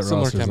moves because that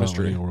roster's not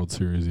winning a World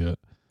Series yet.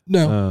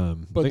 No,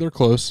 but they're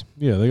close.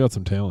 Yeah, they got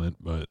some talent,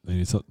 but they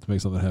need to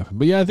make something happen.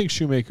 But yeah, I think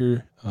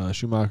Schumacher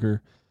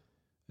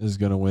is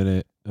going to win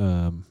it.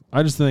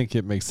 I just think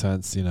it makes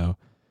sense,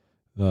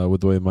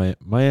 with the way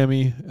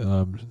Miami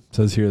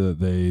says here that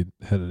they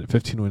had a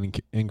 15-win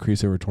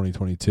increase over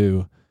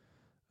 2022,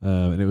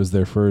 and it was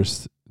their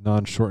first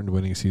non-shortened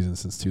winning season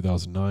since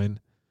 2009.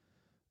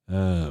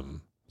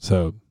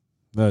 So,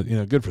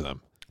 good for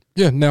them.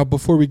 Yeah, now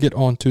before we get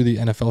on to the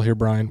NFL here,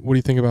 Brian, what do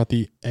you think about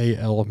the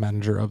AL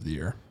Manager of the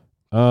Year?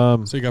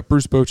 So you got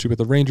Bruce Bochy with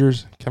the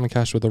Rangers, Kevin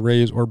Cash with the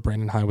Rays, or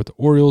Brandon Hyde with the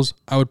Orioles.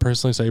 I would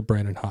personally say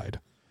Brandon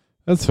Hyde.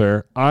 That's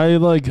fair. I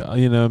like,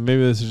 maybe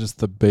this is just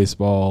the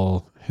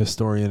baseball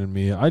historian in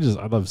me. I'd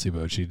love to see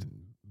Bochy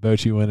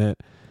win it.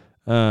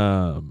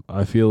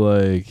 I feel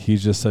like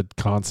he's just a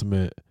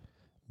consummate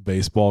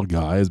baseball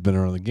guy. Has been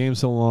around the game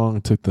so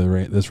long. Took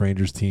this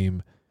Rangers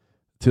team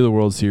to the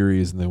World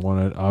Series, and they won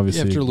it.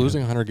 Obviously, after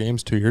losing 100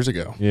 games 2 years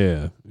ago.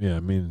 Yeah. I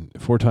mean,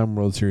 4-time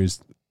World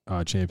Series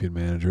champion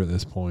manager at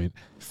this point.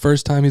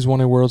 First time he's won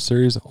a World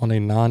Series on a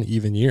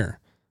non-even year.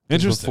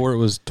 Interesting. Before it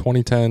was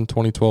 2010,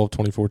 2012,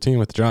 2014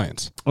 with the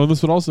Giants. Oh,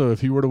 this would also,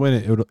 if he were to win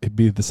it, it'd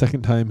be the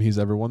second time he's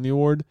ever won the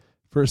award.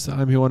 First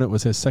time he won it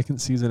was his second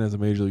season as a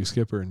Major League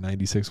skipper in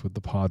 '96 with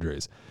the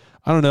Padres.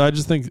 I don't know. I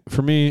just think,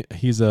 for me,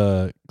 he's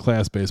a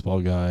class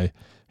baseball guy.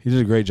 He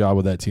did a great job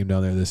with that team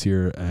down there this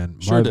year, and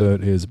my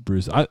vote is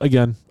Bruce.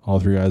 Again, all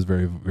three guys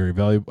very, very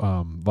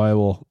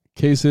viable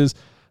cases.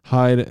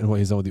 Hyde and what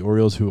he's done with the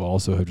Orioles, who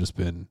also have just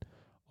been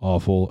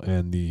awful,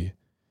 and the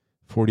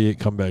 48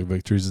 comeback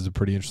victories is a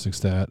pretty interesting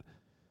stat.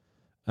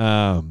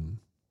 I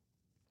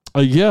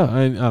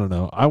don't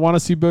know. I want to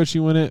see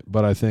Bochy win it,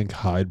 but I think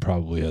Hyde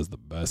probably has the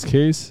best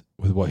case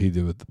with what he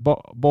did with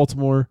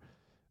Baltimore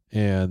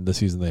and the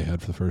season they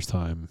had for the first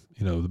time.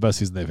 The best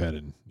season they've had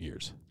in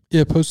years.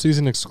 Yeah,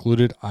 postseason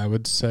excluded, I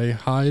would say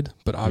Hyde,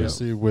 but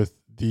obviously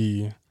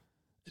it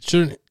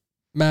shouldn't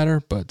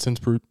matter, but since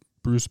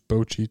Bruce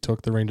Bochy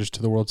took the Rangers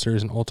to the World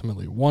Series and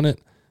ultimately won it,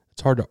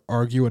 it's hard to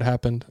argue what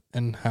happened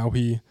and how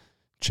he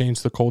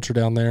changed the culture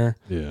down there.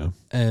 Yeah.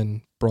 And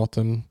brought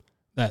them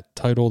that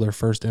title, their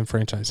first in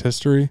franchise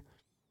history.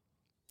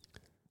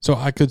 So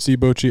I could see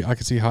Bochy, I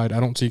could see Hyde. I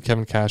don't see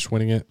Kevin Cash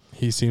winning it.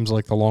 He seems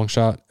like the long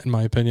shot, in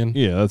my opinion.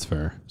 Yeah, that's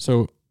fair.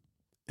 So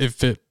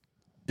if it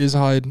is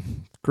Hyde,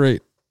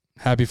 great.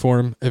 Happy for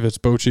him. If it's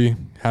Bochy,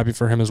 happy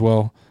for him as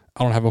well.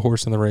 I don't have a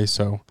horse in the race,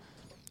 so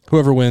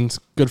whoever wins,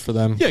 good for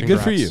them. Yeah,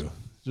 Congrats. Good for you.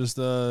 Just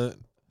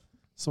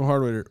some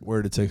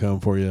hardware to take home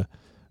for you.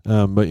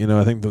 But,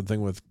 I think the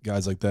thing with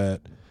guys like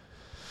that,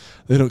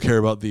 they don't care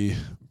about the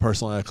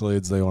personal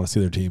accolades. They want to see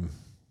their team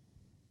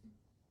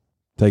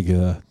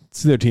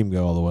see their team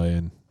go all the way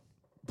and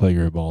play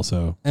great ball.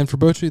 So, and for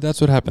Bochy,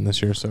 that's what happened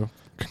this year. So,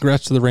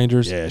 congrats to the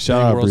Rangers. Yeah,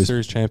 shout out World Bruce,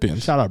 Series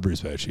champions. Shout out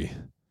Bruce Bochy.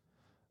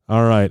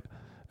 All right,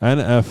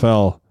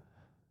 NFL.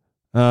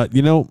 I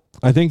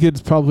think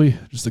it's probably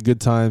just a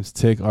good time to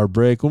take our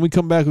break. When we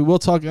come back, we will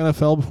talk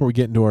NFL before we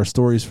get into our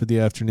stories for the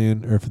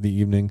afternoon or for the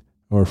evening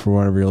or for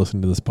whenever you're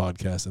listening to this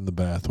podcast, in the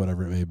bath,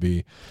 whatever it may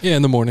be. Yeah,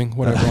 in the morning,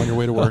 whatever, on your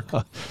way to work.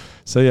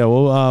 So, yeah,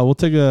 we'll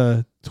take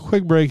a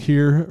quick break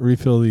here,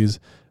 refill these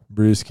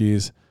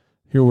brewskis,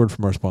 hear a word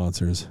from our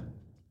sponsors,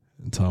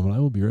 and Tom and I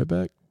will be right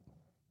back.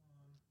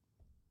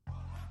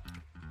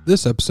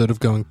 This episode of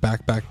Going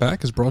Back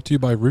is brought to you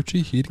by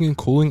Rucci Heating and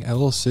Cooling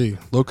LLC,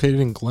 located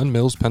in Glen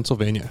Mills,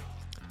 Pennsylvania.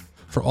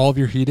 For all of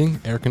your heating,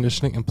 air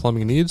conditioning, and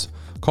plumbing needs,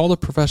 call the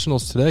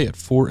professionals today at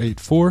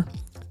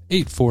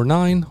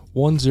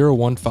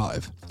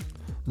 484-849-1015.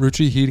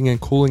 Rucci Heating and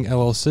Cooling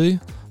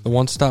LLC, the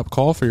one-stop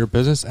call for your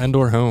business and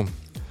or home.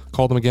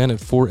 Call them again at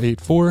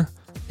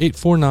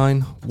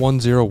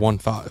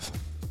 484-849-1015.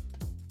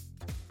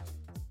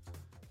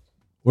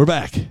 We're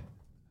back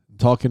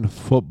talking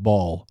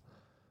football.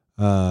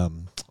 We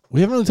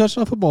haven't really touched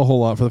on football a whole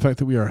lot for the fact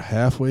that we are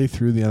halfway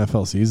through the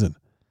NFL season.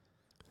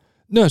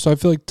 No, so I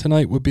feel like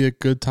tonight would be a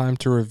good time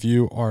to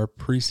review our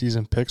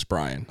preseason picks,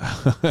 Brian.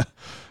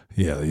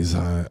 Yeah, these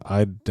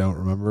I don't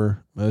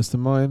remember most of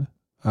mine.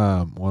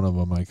 One of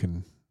them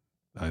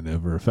I know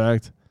for a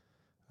fact,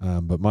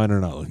 but mine are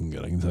not looking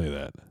good. I can tell you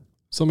that.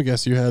 So let me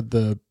guess, you had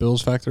the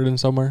Bills factored in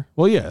somewhere?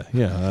 Well, yeah.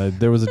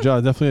 There was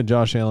definitely a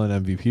Josh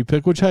Allen MVP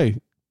pick, which, hey,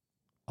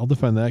 I'll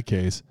defend that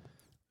case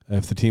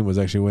if the team was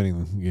actually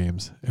winning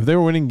games. If they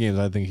were winning games,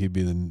 I think he'd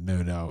be the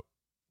no doubt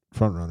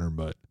front runner.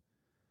 But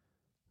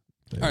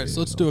all right,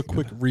 so let's do a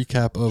quick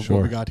recap of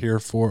what we got here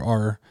for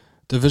our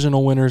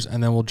divisional winners,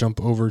 and then we'll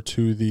jump over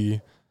to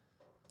the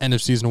end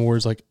of season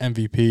awards like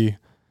MVP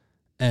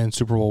and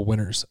Super Bowl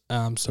winners.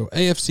 So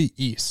AFC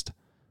East.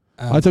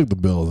 I took the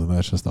Bills, and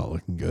that's just not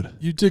looking good.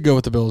 You did go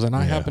with the Bills, and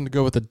I happen to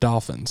go with the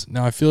Dolphins.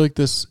 Now, I feel like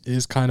this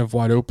is kind of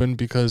wide open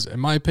because, in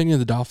my opinion,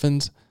 the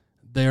Dolphins,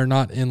 they are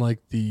not in like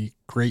the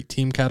great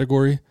team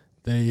category.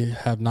 They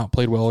have not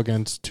played well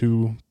against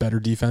two better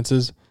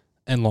defenses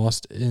and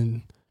lost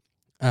in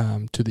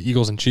to the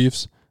Eagles and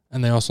Chiefs,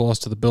 and they also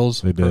lost to the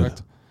Bills. They correct?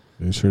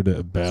 Did. They sure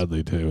did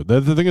badly too.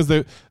 The thing is,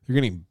 they're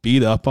getting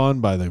beat up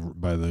on by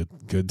the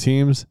good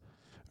teams.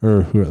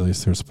 Or who at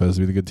least they're supposed to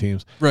be the good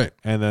teams. Right.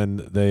 And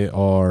then they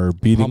are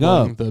beating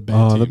up the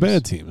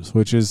bad teams,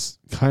 which is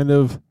kind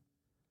of,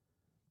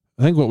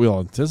 I think, what we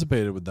all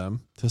anticipated with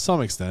them to some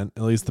extent,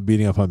 at least the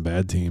beating up on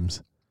bad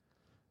teams.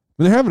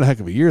 I mean, they're having a heck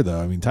of a year, though.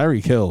 I mean,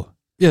 Tyreek Hill.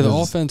 Yeah, the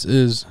offense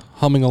is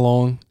humming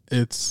along.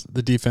 It's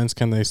the defense.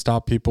 Can they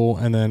stop people?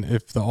 And then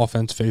if the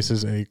offense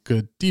faces a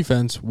good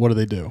defense, what do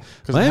they do?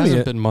 Because it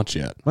hasn't been much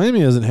yet.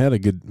 Miami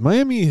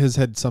has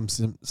had some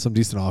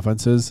decent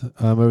offenses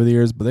over the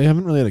years, but they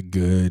haven't really had a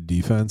good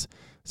defense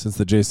since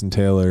the Jason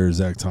Taylor,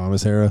 Zach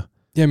Thomas era.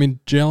 Yeah, I mean,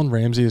 Jalen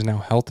Ramsey is now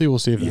healthy. We'll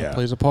see if that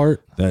plays a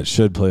part. That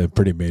should play a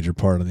pretty major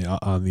part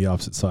on the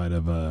opposite side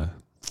of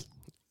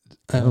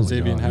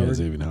Xavier Howard. Yeah,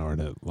 Xavier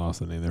Howard. I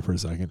lost the name there for a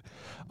second.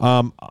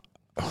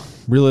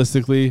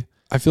 Realistically,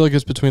 I feel like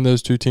it's between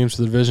those two teams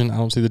for the division. I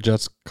don't see the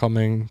Jets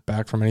coming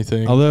back from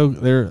anything.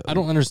 Although I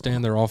don't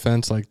understand their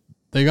offense. Like,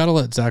 they got to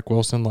let Zach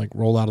Wilson like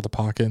roll out of the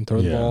pocket and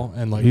throw the ball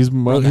and like he's a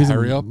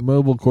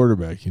mobile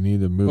quarterback. You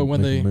need to move. But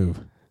when they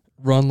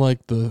run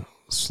like the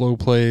slow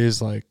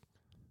plays, like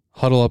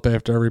huddle up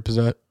after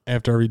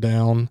every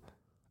down,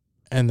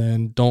 and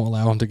then don't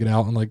allow him to get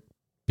out and like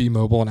be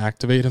mobile and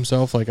activate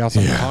himself like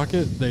outside the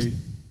pocket, they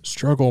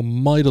struggle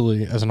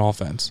mightily as an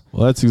offense.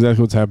 Well, that's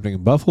exactly what's happening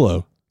in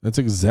Buffalo. That's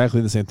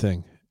exactly the same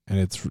thing, and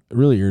it's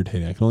really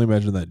irritating. I can only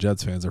imagine that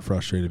Jets fans are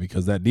frustrated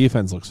because that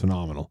defense looks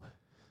phenomenal.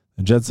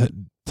 The Jets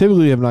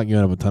typically have not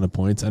given up a ton of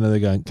points. I know they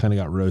kind of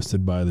got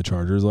roasted by the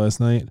Chargers last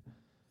night.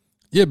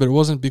 Yeah, but it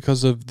wasn't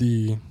because of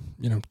the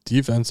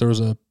defense. There was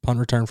a punt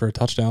return for a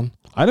touchdown.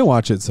 I didn't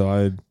watch it, so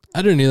I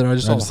didn't either. I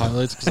just saw the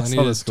highlights because I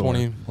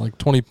needed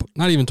 20,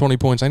 not even 20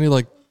 points. I need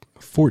like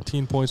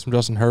 14 points from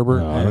Justin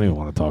Herbert. No, I don't even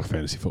want to talk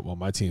fantasy football.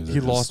 My teams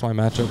are lost my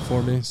matchup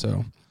for me,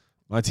 so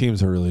my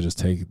teams are really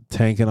just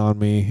tanking on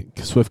me.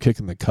 Swift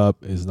kicking the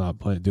cup is not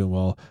doing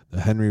well. The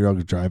Henry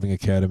Ruggs Driving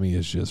Academy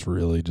is just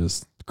really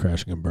just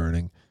crashing and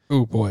burning.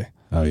 Oh boy.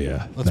 Oh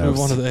yeah. Let's move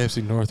on to the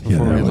AFC North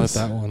before we let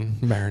that one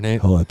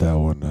marinate. I'll let that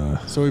one.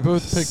 So we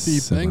both picked the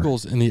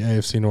Bengals in the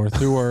AFC North,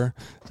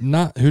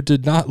 who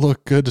did not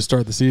look good to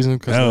start the season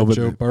because of the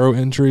Joe Burrow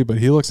injury, but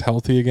he looks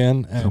healthy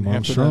again. And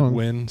after that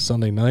win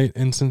Sunday night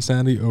in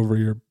Cincinnati over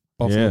your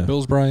Buffalo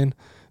Bills, Brian,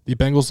 the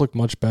Bengals look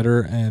much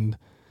better, and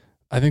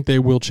I think they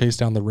will chase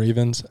down the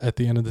Ravens at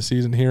the end of the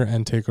season here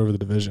and take over the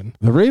division.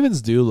 The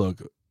Ravens do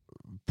look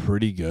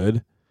pretty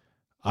good.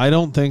 I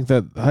don't think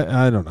that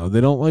I don't know. They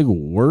don't like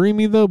worry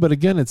me though, but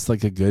again, it's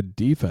like a good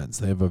defense.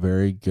 They have a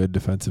very good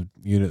defensive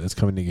unit that's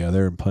coming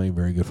together and playing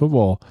very good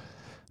football.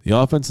 The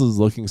offense is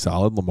looking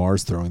solid.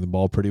 Lamar's throwing the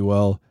ball pretty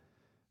well.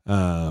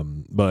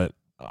 But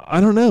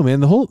I don't know, man.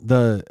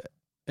 The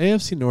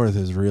AFC North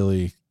is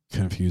really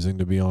confusing,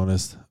 to be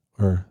honest.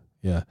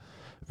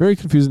 Very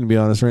confusing to be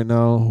honest right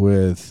now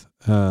with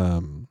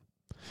the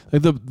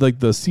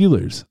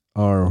Steelers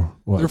are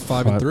what? They're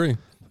 5-3.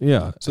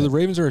 Yeah. So the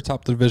Ravens are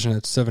atop the division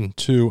at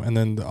 7-2, and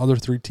then the other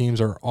three teams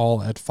are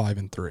all at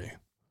 5-3.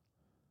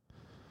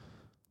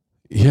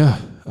 Yeah.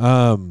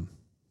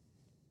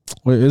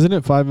 Wait, isn't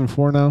it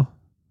 5-4 now?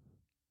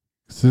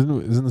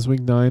 Isn't this week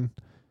 9?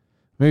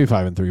 Maybe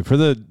 5-3 for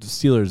the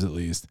Steelers at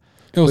least.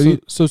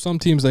 So some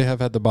teams they have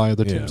had to buy,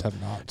 other teams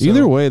have not. So.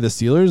 Either way, the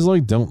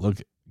Steelers don't look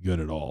good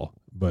at all,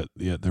 but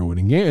they're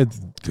winning games. It's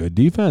good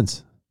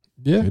defense.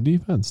 Yeah. Good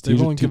defense. They've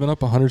only given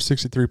up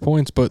 163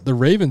 points, but the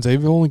Ravens,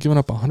 they've only given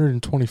up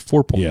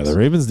 124 points. Yeah, the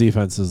Ravens'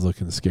 defense is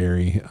looking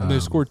scary. And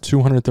they scored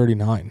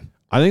 239.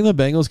 I think the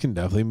Bengals can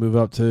definitely move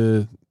up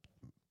to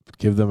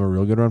give them a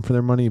real good run for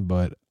their money,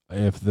 but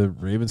if the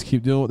Ravens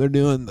keep doing what they're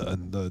doing,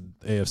 the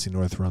AFC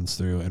North runs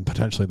through, and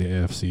potentially the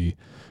AFC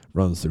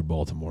runs through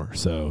Baltimore.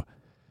 So,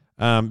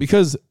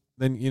 because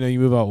then, you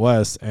move out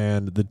west,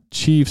 and the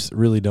Chiefs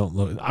really don't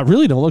look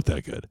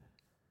that good.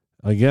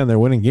 Again, they're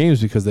winning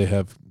games because they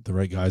have the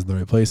right guys in the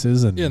right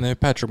places. And they have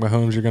Patrick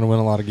Mahomes. You're going to win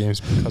a lot of games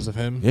because of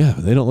him. Yeah,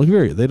 they don't look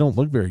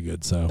very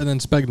good. So and then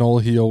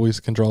Spagnuolo, he always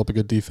can draw up a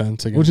good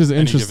defense against which is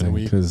any interesting given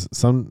week. because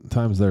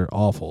sometimes they're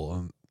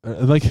awful.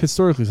 Like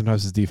historically,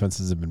 sometimes his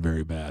defenses have been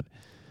very bad,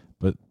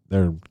 but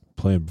they're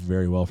playing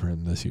very well for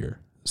him this year.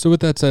 So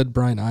with that said,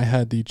 Brian, I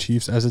had the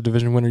Chiefs as a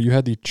division winner. You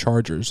had the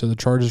Chargers. So the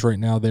Chargers right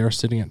now, they are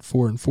sitting at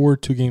 4-4,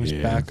 2 games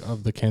back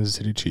of the Kansas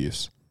City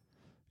Chiefs.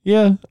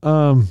 Yeah.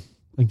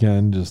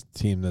 Again, just a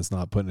team that's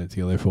not putting it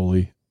together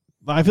fully.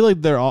 I feel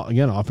like they're all,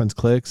 again, offense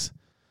clicks,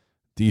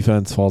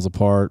 defense falls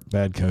apart,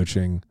 bad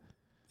coaching.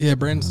 Yeah,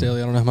 Brandon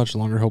Staley, I don't know how much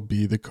longer he'll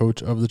be the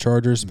coach of the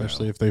Chargers,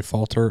 especially if they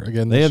falter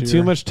again They this have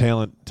year. too much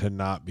talent to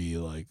not be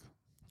like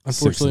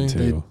Unfortunately, 6-2.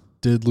 they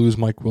did lose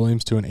Mike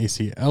Williams to an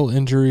ACL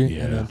injury,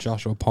 and then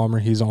Joshua Palmer,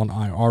 he's on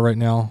IR right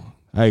now.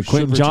 Hey,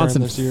 Quentin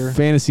Johnson, this year.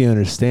 fantasy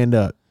owners, stand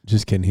up.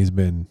 Just kidding. He's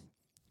been.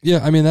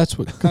 Yeah, I mean that's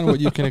kind of what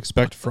you can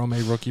expect from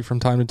a rookie from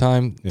time to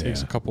time. It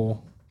takes a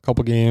couple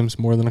games,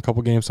 more than a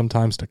couple games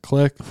sometimes to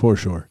click. For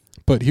sure.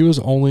 But he was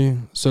only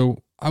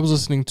I was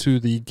listening to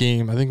the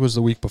game. I think it was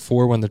the week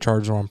before when the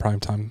Chargers were on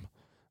primetime.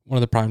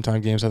 One of the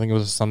primetime games. I think it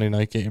was a Sunday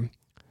night game.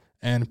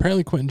 And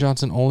apparently Quentin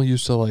Johnson only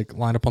used to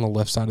line up on the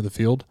left side of the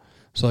field.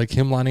 So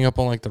him lining up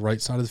on the right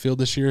side of the field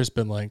this year has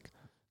been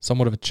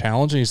somewhat of a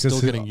challenge, and he's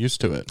still getting used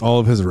to it. All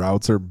of his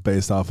routes are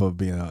based off of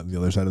being on the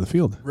other side of the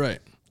field. Right.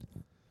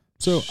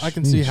 So I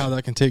can see how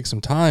that can take some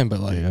time, but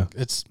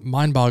it's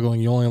mind-boggling.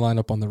 You only line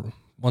up on the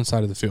one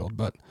side of the field,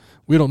 but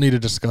we don't need to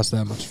discuss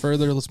that much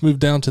further. Let's move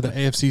down to the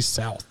AFC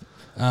South.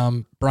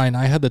 Brian,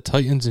 I had the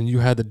Titans and you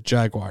had the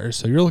Jaguars,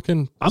 so you're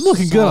looking. I'm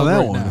looking good on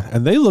that one,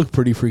 and they look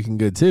pretty freaking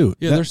good too.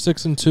 Yeah, they're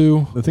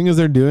 6-2. The thing is,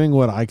 they're doing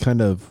what I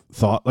kind of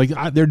thought.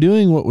 They're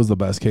doing what was the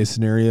best case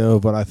scenario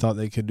of what I thought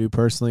they could do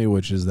personally,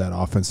 which is that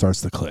offense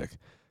starts to click.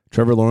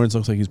 Trevor Lawrence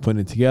looks like he's putting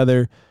it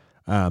together.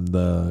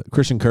 The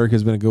Christian Kirk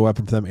has been a good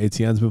weapon for them.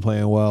 ATN's been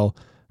playing well.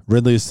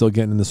 Ridley is still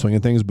getting in the swing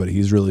of things, but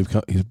he's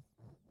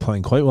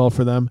playing quite well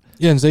for them.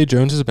 Yeah, and Zay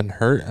Jones has been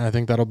hurt, and I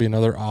think that'll be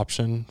another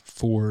option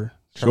for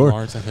Trevor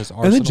Lawrence and his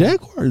arsenal. And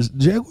the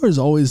Jaguars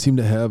always seem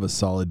to have a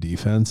solid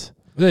defense.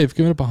 They've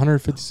given up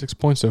 156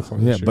 points so far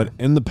this year. But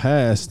in the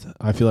past,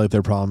 I feel like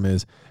their problem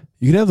is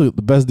you can have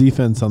the best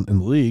defense in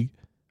the league,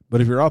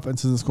 but if your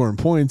offense isn't scoring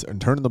points and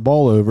turning the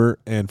ball over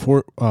and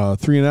 3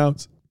 and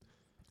outs,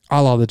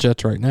 a la the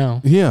Jets right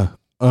now. Yeah.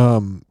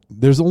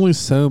 There's only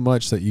so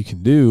much that you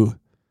can do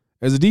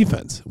as a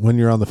defense when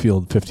you're on the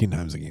field 15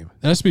 times a game.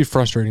 It has to be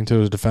frustrating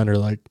too as a defender,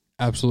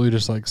 absolutely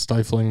just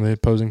stifling the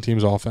opposing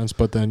team's offense,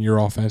 but then your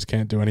offense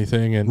can't do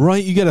anything. And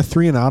right, you get a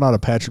 3 and out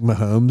of Patrick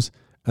Mahomes,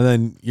 and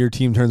then your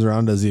team turns around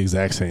and does the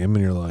exact same,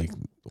 and you're like,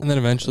 and then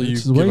eventually you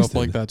give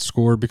up that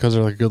score because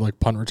they're a good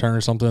punt return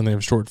or something. They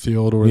have short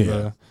field, or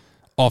the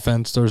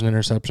offense throws an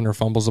interception or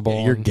fumbles the ball.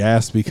 Yeah, you're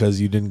gassed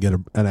because you didn't get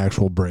an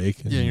actual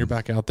break. And you're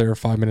back out there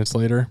 5 minutes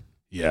later.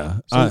 Yeah.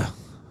 So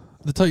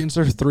the Titans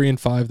are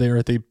 3-5. They are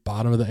at the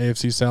bottom of the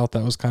AFC South.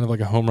 That was kind of like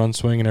a home run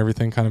swing, and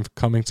everything kind of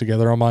coming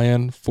together on my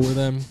end for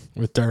them,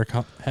 with Derrick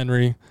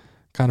Henry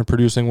kind of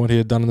producing what he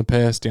had done in the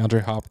past,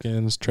 DeAndre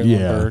Hopkins, Treylon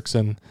Burks,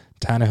 and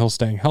Tannehill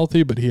staying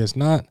healthy, but he has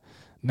not.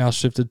 Now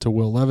shifted to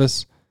Will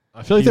Levis.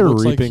 I feel like they're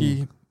reaping. Like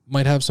he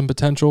might have some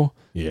potential.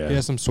 Yeah. He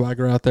has some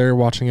swagger out there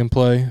watching him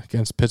play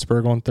against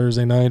Pittsburgh on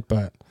Thursday night,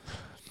 but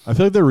I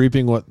feel like they're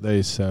reaping what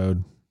they've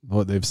sown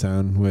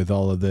with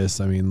all of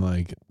this. I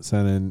mean,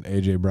 sending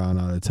A.J. Brown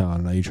out of town,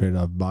 and now you traded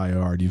off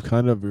Bayard.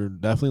 You're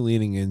definitely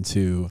leaning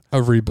into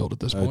a rebuild at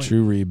this point. A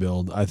true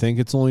rebuild. I think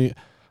it's only,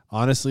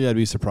 honestly, I'd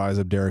be surprised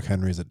if Derrick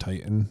Henry's a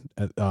Titan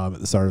at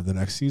the start of the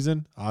next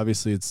season.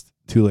 Obviously, it's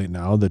too late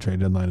now. The trade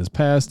deadline has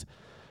passed.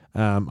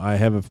 I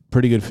have a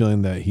pretty good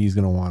feeling that he's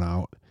going to want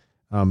out.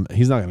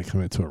 He's not going to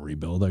commit to a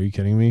rebuild. Are you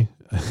kidding me?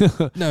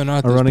 No, not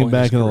at a this running point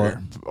back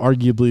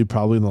in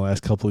probably in the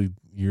last couple of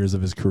years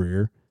of his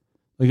career.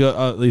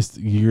 At least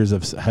years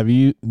of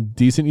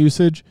decent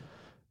usage,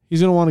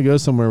 he's going to want to go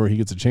somewhere where he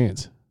gets a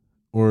chance.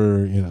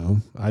 Or,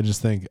 I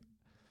just think,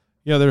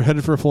 they're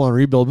headed for a full-on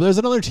rebuild. But there's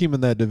another team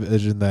in that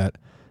division that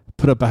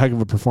put up a heck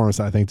of a performance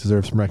that I think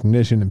deserves some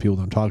recognition and people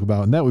don't talk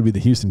about, and that would be the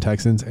Houston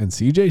Texans and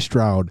C.J.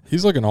 Stroud.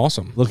 He's looking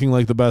awesome. Looking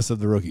like the best of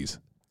the rookies.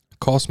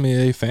 Cost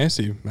me a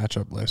fantasy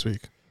matchup last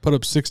week. Put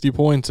up 60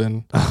 points,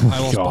 and I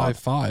lost by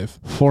 5.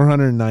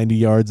 490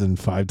 yards and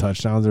 5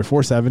 touchdowns, or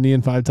 470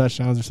 and 5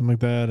 touchdowns or something like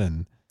that,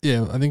 and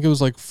yeah, I think it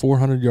was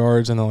 400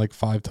 yards and then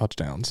 5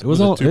 touchdowns. It was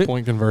a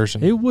 2-point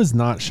conversion. It was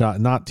not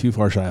too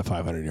far shy of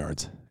 500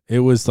 yards. It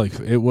was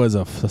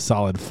a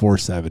solid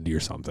 470 or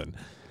something.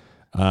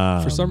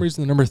 For some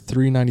reason, the number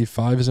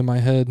 395 is in my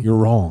head. You're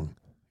wrong.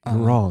 You're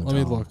wrong. Let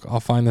me look. I'll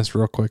find this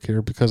real quick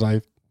here because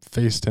I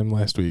faced him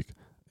last week.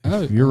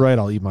 If you're right,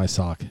 I'll eat my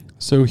sock.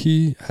 So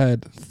he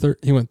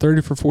went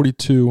 30 for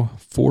 42,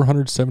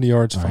 470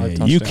 yards, 5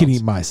 touchdowns. You can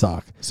eat my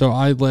sock. So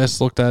I last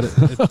looked at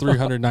it at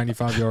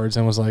 395 yards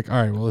and was like,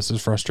 all right, well, this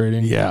is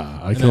frustrating.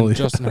 Yeah.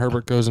 Justin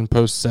Herbert goes and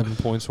posts 7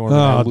 points for him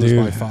and I lose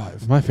by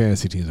 5. My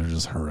fantasy teams are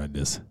just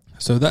horrendous.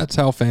 So that's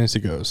how fantasy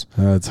goes.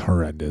 That's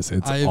horrendous.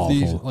 It's I have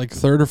awful. the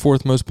third or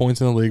fourth most points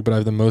in the league, but I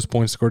have the most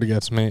points scored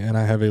against me, and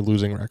I have a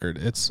losing record.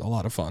 It's a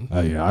lot of fun.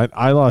 Yeah,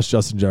 I lost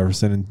Justin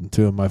Jefferson in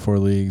 2 of my 4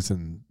 leagues,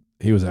 and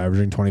he was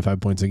averaging 25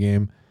 points a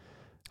game.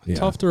 Yeah.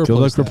 Tough to replace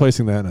Good luck that.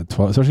 replacing that in a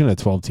 12, especially in a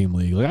 12-team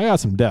league. Like I got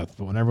some depth,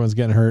 but when everyone's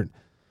getting hurt,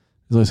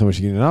 there's only so much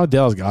you can do. Now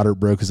Dallas Goedert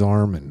broke his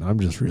arm, and I'm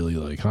just really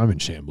I'm in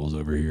shambles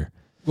over here.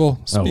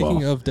 Well,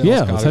 speaking of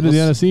Dallas Goedert, let's head to the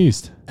NFC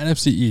East.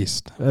 NFC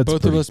East. That's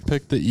Both of us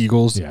picked the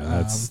Eagles.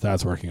 Yeah,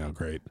 that's working out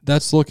great.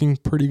 That's looking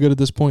pretty good at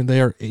this point.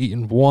 They are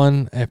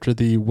 8-1 after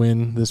the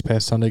win this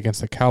past Sunday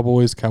against the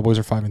Cowboys. Cowboys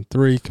are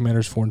 5-3.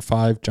 Commanders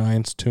 4-5.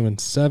 Giants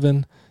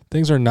 2-7.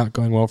 Things are not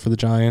going well for the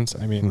Giants.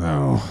 I mean,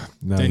 no.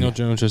 Daniel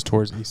Jones just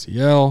tore his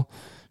ACL.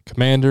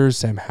 Commanders,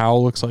 Sam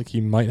Howell looks like he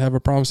might have a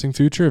promising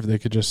future if they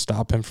could just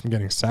stop him from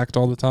getting sacked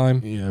all the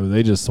time. Yeah,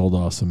 they just sold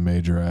off some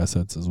major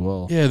assets as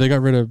well. Yeah, they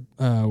got rid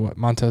of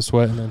Montez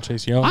Sweat and then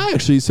Chase Young.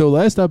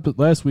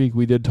 Last week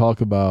we did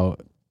talk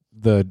about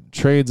the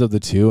trades of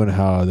the two and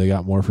how they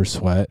got more for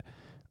Sweat.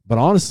 But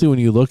honestly, when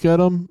you look at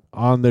them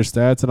on their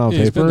stats and on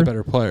he's paper, been the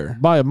better player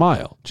by a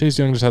mile. Chase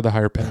Young just had the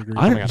higher pedigree.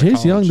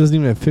 Chase Young doesn't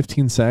even have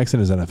 15 sacks in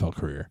his NFL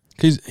career.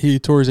 He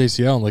tore his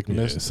ACL and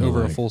missed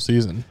over a full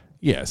season.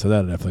 Yeah, so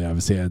that definitely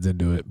obviously adds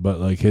into it.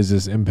 But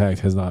his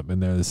impact has not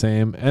been there the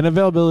same. And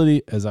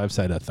availability, as I've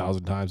said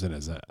 1,000 times, and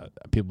as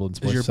people in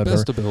sports is your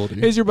best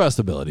ability. Is your best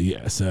ability,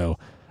 yeah. So,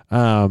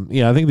 I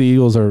think the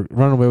Eagles are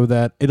running away with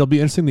that. It'll be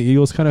interesting. The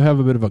Eagles kind of have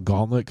a bit of a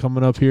gauntlet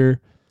coming up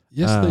here.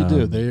 Yes, they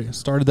do. They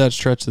started that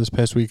stretch this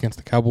past week against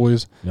the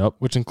Cowboys,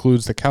 which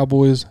includes the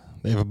Cowboys.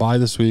 They have a bye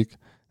this week,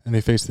 and they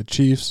face the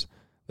Chiefs.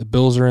 The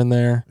Bills are in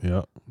there.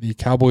 Yep. The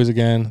Cowboys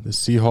again, the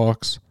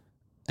Seahawks,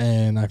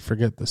 and I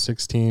forget the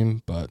 6th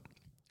team, but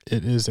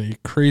it is a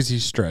crazy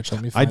stretch.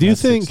 Let me find I do that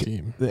think 6th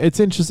team. It's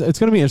interesting. It's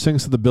going to be interesting.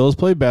 So the Bills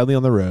play badly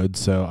on the road,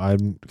 so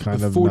I'm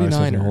kind of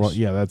 49ers.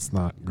 Yeah, that's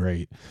not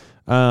great.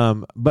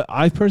 But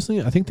I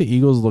think the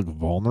Eagles look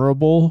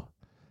vulnerable.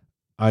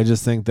 I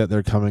just think that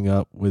they're coming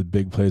up with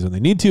big plays when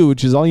they need to,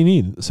 which is all you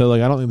need. So, I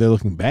don't think they're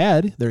looking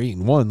bad. They're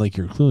 8-1.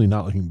 You're clearly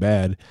not looking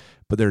bad,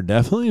 but they're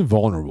definitely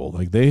vulnerable.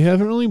 They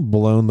haven't really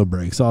blown the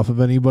brakes off of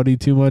anybody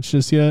too much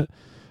just yet.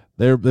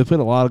 They played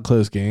a lot of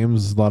close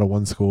games, a lot of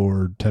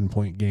one-score,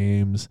 10-point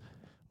games.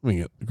 I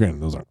mean, granted,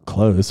 those aren't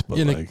close, but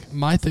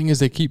my thing is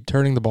they keep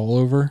turning the ball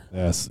over,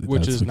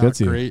 which is not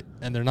great,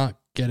 and they're not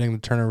getting the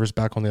turnovers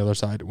back on the other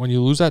side. When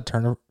you lose that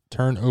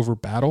turnover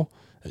battle,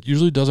 it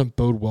usually doesn't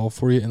bode well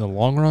for you in the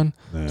long run.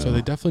 No. So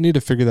they definitely need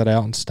to figure that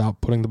out and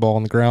stop putting the ball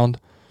on the ground.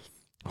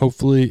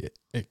 Hopefully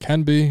it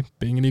can be,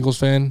 being an Eagles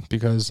fan,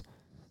 because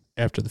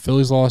after the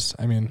Phillies loss,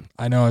 I mean,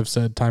 I know I've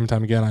said time and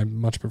time again I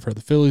much prefer the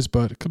Phillies,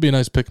 but it could be a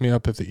nice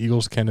pick-me-up if the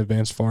Eagles can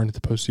advance far into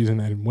the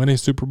postseason and win a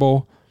Super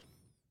Bowl.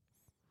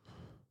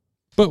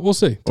 But we'll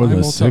see. Or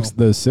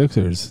the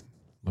Sixers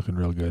looking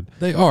real good.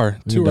 They are.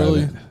 Too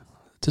early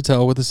to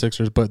tell with the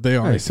Sixers, but they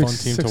are a fun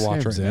team to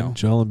watch right now.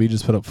 Joel Embiid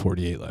just put up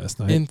 48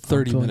 last night. In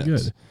 30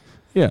 minutes. Good.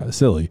 Yeah,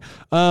 silly.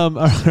 All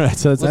right,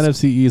 so that's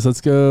NFC East.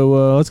 Let's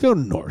go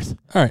north.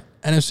 All right,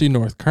 NFC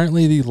North.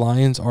 Currently, the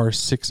Lions are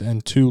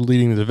 6-2,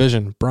 leading the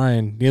division.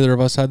 Brian, neither of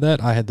us had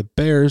that. I had the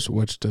Bears,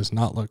 which does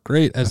not look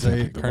great, as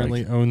they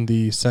currently own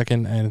the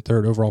 2nd and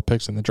 3rd overall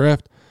picks in the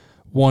draft.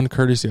 One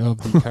courtesy of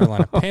the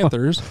Carolina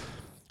Panthers,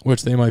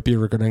 which they might be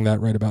regretting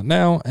that right about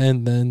now.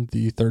 And then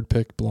the 3rd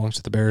pick belongs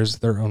to the Bears,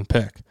 their own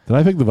pick. Did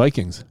I pick the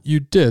Vikings? You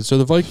did. So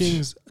the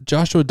Vikings,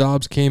 Joshua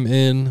Dobbs came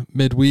in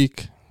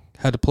midweek,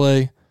 had to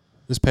play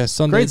this past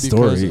Sunday. Great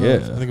story, yeah.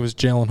 I think it was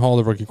Jalen Hall,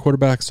 the rookie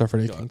quarterback,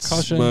 suffered a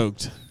concussion.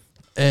 Smoked.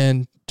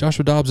 And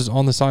Joshua Dobbs is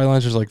on the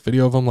sidelines. There's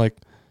video of him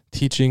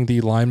teaching the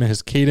linemen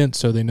his cadence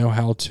so they know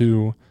how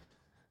to,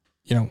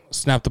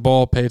 snap the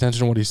ball, pay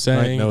attention to what he's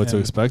saying. Know what to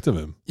expect of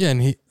him. Yeah,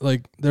 and he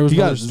there was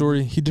another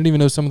story. He didn't even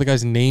know some of the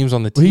guys' names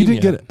on the team. He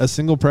didn't get a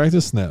single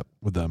practice snap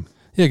with them.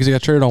 Yeah, because he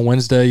got traded on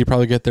Wednesday. You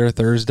probably get there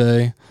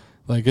Thursday.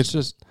 It's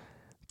just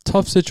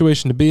tough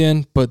situation to be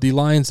in. But the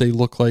Lions, they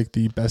look like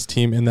the best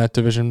team in that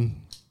division.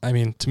 I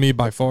mean, to me,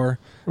 by far.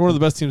 They're one of the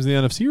best teams in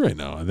the NFC right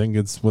now. I think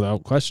it's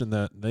without question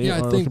that they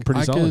are looking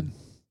pretty solid.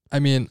 I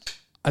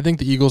think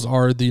the Eagles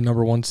are the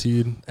number 1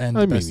 seed and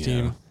the best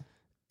team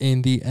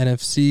in the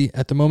NFC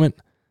at the moment.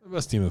 The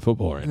best team in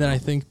football right now. And then I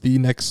think the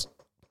next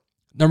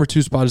number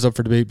 2 spot is up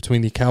for debate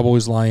between the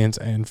Cowboys, Lions,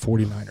 and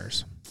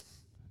 49ers.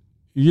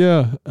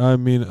 Yeah,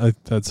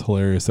 that's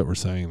hilarious that we're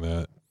saying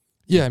that.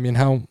 Yeah,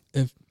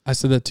 if I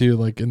said that to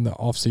you in the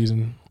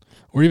offseason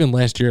or even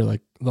last year,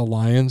 the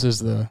Lions is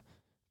the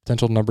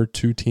potential number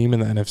 2 team in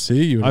the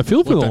NFC. I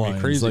feel for the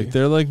Lions. Crazy.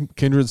 They're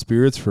kindred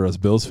spirits for us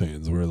Bills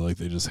fans, where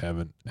they just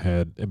haven't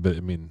had. But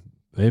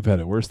they've had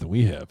it worse than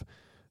we have.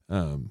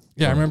 I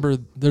remember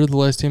they're the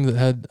last team that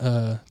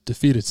had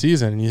defeated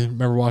season. And you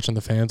remember watching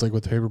the fans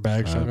with the paper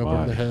bags showing up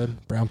over their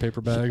head, brown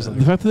paper bags.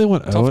 The fact that they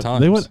went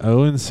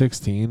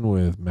 0-16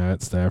 with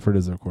Matt Stafford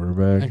as their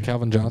quarterback and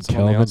Calvin Johnson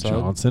on the outside.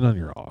 On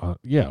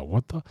your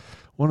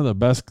one of the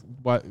best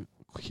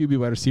QB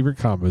wide receiver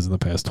combos in the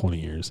past 20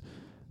 years.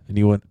 And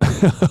you went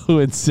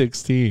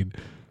 0-16.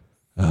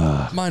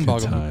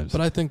 Mind-boggling.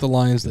 But I think the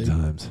Lions,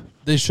 times.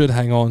 they should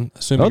hang on,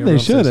 assuming everyone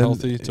stays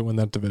healthy, to win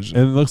that division.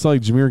 And it looks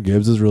like Jahmyr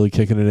Gibbs is really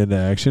kicking it into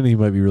action. He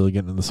might be really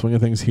getting in the swing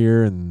of things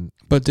here.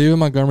 But David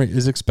Montgomery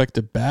is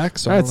expected back.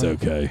 So that's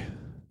okay.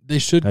 They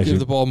should give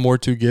the ball more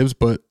to Gibbs,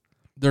 but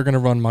they're going to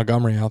run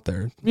Montgomery out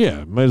there.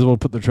 Yeah, might as well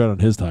put the tread on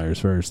his tires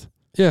first.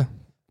 Yeah.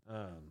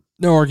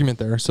 No argument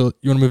there. So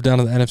you want to move down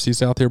to the NFC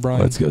South here, Brian?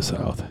 Let's go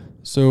south.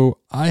 So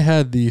I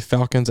had the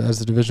Falcons as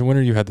the division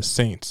winner. You had the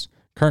Saints.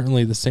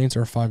 Currently, the Saints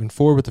are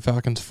 5-4, with the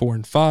Falcons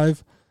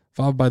 4-5,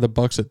 followed by the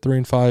Bucs at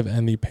 3-5,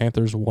 and the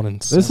Panthers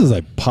 1-7. This is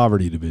a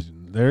poverty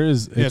division.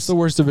 It's the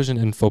worst division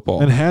in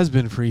football, and has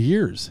been for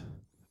years.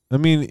 I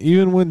mean,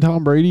 even when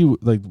Tom Brady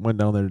went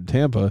down there to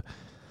Tampa,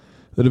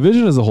 the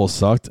division as a whole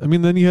sucked. I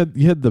mean, then you had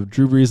the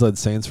Drew Brees led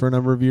Saints for a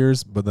number of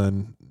years, but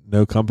then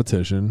no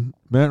competition.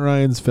 Matt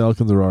Ryan's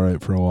Falcons were all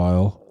right for a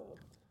while.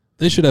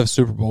 They should have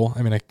Super Bowl.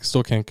 I mean, I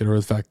still can't get over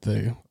the fact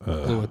they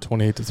blew a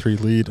 28-3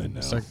 lead in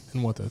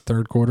the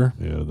third quarter.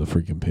 Yeah, the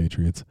freaking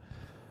Patriots.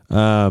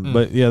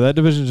 But yeah, that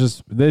division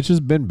it's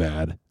just been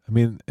bad. I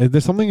mean,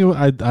 there's something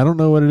I don't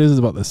know what it is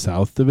about the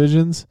South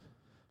divisions,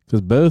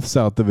 because both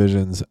South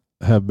divisions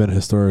have been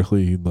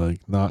historically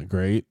not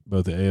great,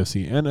 both the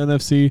AFC and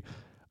NFC.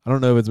 I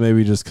don't know if it's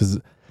maybe just because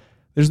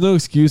there's no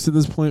excuse at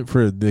this point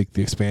for the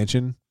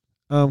expansion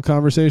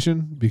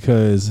conversation,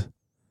 because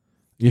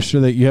you're sure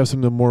that you have some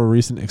of the more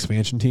recent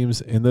expansion teams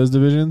in those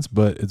divisions,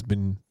 but it's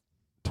been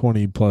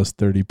 20 plus,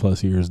 30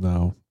 plus years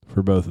now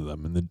for both of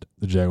them, and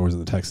the Jaguars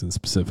and the Texans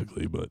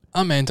specifically. But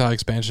I'm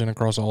anti-expansion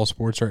across all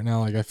sports right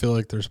now. I feel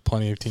like there's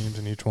plenty of teams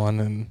in each one,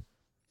 and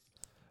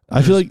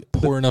I feel like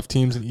poor enough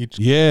teams in each.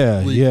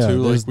 Yeah.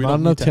 Too. There's not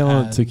enough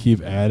talent to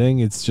keep adding.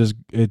 It's just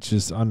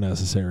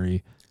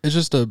unnecessary. It's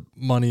just a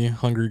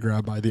money-hungry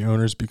grab by the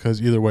owners,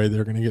 because either way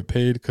they're going to get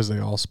paid, because they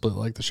all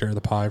split the share of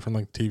the pie from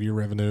TV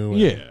revenue.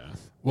 And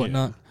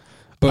whatnot. Yeah.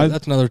 But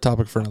that's another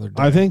topic for another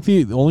day. I think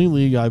the only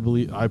league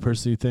I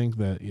personally think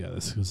that,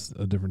 this is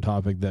a different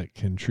topic that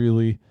can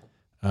truly,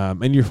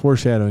 and you're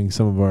foreshadowing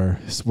some of our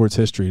sports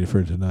history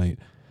for tonight.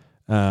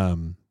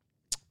 The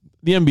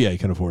NBA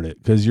can afford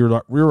it, because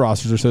your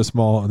rosters are so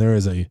small, and there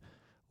is a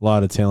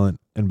lot of talent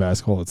in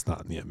basketball that's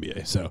not in the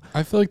NBA. So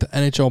I feel like the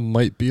NHL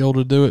might be able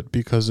to do it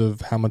because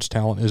of how much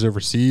talent is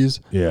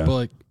overseas. Yeah.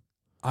 But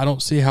I don't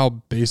see how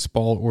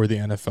baseball or the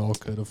NFL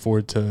could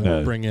afford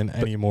to bring in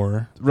any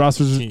more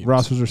rosters. Teams.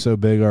 Rosters are so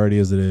big already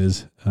as it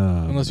is.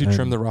 Unless you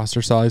trim the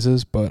roster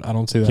sizes, but I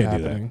don't see that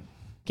happening.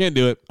 Can't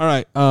do it. All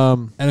right.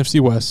 NFC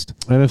West.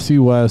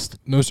 NFC West.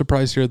 No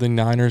surprise here. The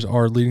Niners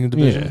are leading the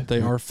division. Yeah.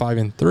 They are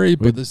 5-3,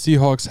 but the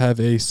Seahawks have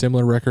a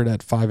similar record at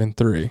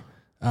 5-3.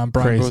 Brian,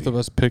 Crazy. Both of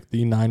us picked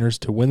the Niners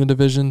to win the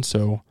division.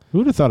 So who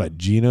would have thought a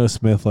Geno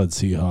Smith-led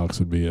Seahawks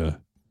would be a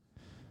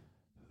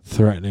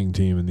threatening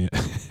team in the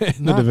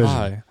division?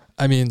 High.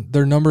 I mean,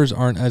 their numbers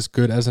aren't as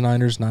good as the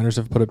Niners. Niners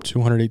have put up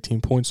 218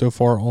 points so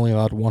far, only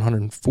allowed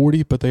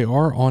 140, but they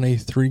are on a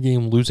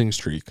 3-game losing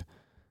streak.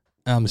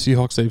 The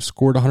Seahawks, they've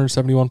scored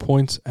 171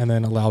 points and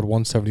then allowed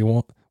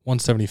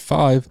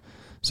 175.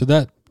 So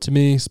that, to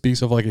me,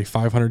 speaks of a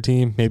 500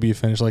 team. Maybe you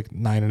finish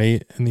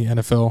 9-8 in the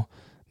NFL.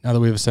 Now that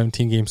we have a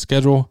 17-game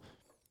schedule,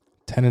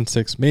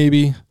 10-6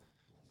 maybe.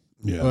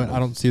 Yeah, but I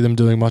don't see them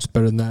doing much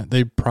better than that.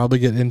 They probably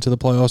get into the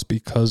playoffs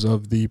because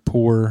of the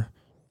poor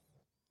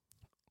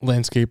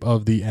landscape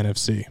of the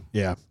NFC.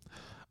 Yeah.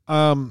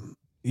 The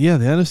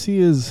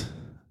NFC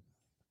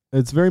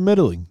it's very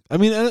middling. I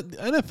mean,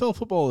 NFL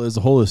football as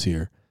a whole this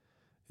year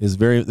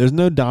there's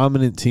no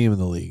dominant team in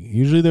the league.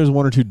 Usually there's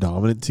one or two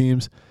dominant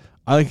teams.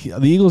 The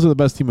Eagles are the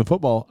best team in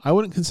football. I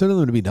wouldn't consider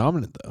them to be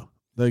dominant, though.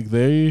 Like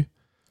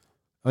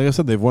I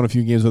said, they've won a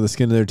few games with the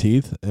skin of their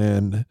teeth,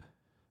 and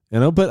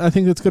but I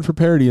think it's good for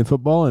parity in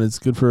football, and it's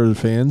good for the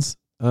fans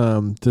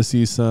to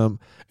see some.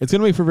 It's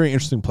going to make for a very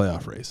interesting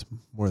playoff race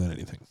more than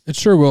anything. It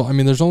sure will. I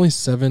mean, there's only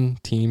 7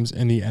 teams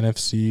in the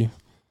NFC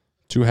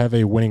to have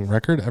a winning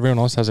record. Everyone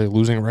else has a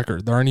losing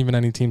record. There aren't even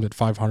any teams at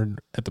 500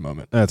 at the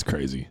moment. That's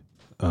crazy.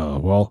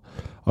 Well,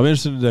 I'll be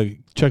interested to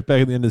check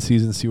back at the end of the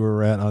season, see where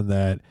we're at on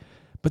that.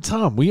 But,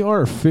 Tom, we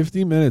are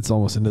 50 minutes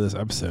almost into this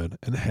episode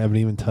and haven't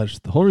even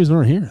touched the whole reason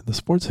we're here, the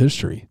sports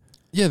history.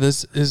 Yeah,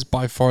 this is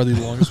by far the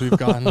longest we've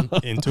gotten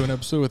into an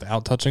episode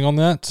without touching on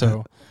that.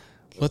 So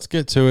let's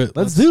get to it.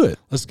 Let's do it.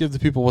 Let's give the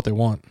people what they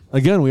want.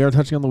 Again, we are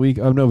touching on the week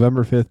of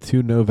November 5th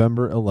to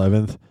November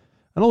 11th.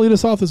 And I'll lead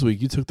us off this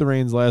week. You took the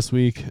reins last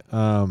week.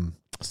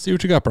 See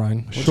what you got,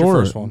 Brian. What's sure.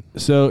 your first one?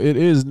 So it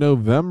is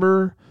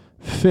November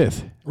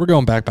 5th. We're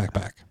going back.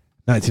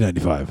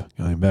 1995.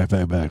 Going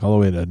back, all the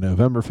way to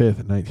November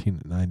 5th,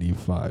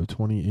 1995,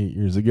 28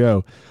 years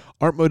ago.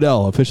 Art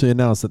Modell officially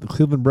announced that the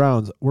Cleveland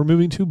Browns were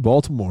moving to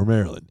Baltimore,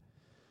 Maryland.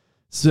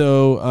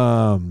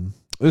 So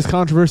this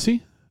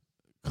controversy,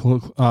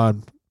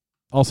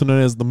 also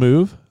known as the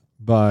move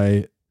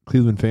by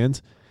Cleveland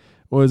fans,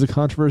 was a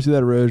controversy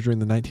that arose during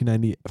the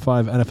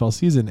 1995 NFL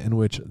season, in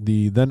which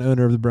the then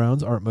owner of the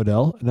Browns, Art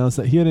Modell, announced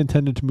that he had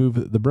intended to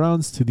move the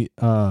Browns to the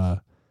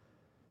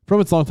from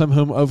its longtime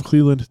home of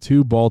Cleveland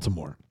to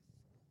Baltimore.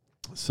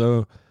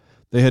 So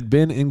they had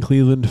been in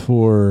Cleveland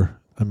for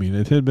I mean,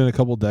 it had been a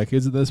couple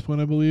decades at this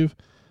point, I believe.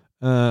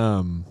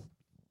 Yeah,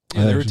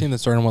 they were a team that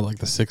started in what, like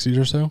the 60s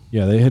or so?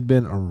 Yeah, they had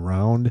been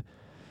around.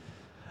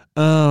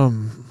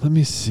 Let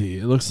me see.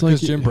 It looks like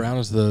Jim Brown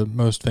is the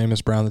most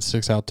famous Brown that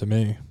sticks out to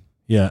me.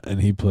 Yeah,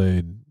 and he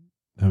played,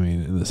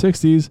 in the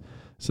 60s.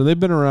 So they've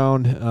been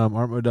around.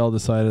 Art Modell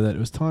decided that it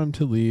was time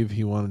to leave.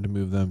 He wanted to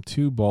move them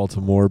to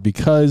Baltimore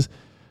because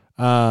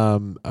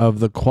of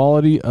the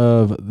quality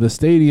of the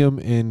stadium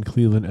in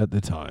Cleveland at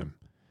the time.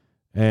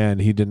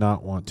 And he did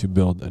not want to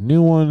build a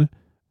new one.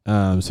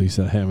 So he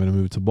said, hey, I'm going to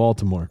move to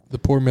Baltimore. The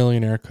poor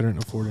millionaire couldn't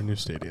afford a new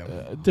stadium.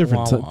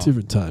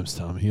 Different times,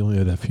 Tom. He only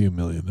had a few $1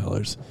 million.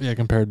 Yeah,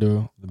 compared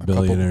to the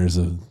billionaires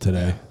of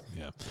today.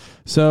 Yeah.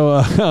 So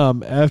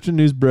after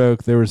news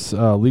broke, there was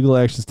legal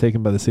actions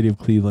taken by the city of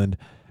Cleveland,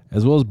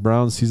 as well as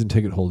Browns season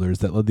ticket holders,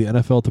 that led the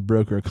NFL to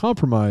broker a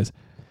compromise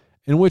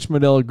in which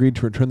Modell agreed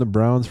to return the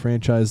Browns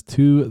franchise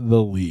to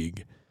the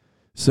league.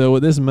 So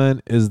what this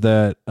meant is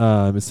that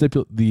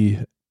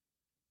the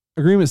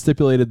agreement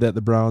stipulated that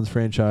the Browns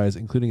franchise,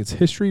 including its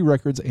history,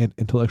 records, and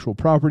intellectual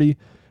property,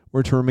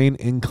 were to remain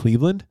in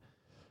Cleveland.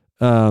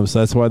 So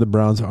that's why the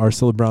Browns are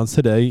still the Browns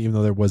today, even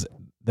though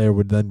there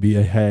would then be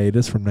a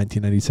hiatus from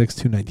 1996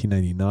 to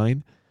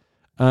 1999.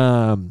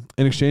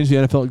 In exchange, the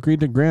NFL agreed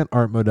to grant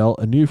Art Modell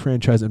a new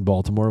franchise in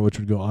Baltimore, which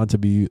would go on to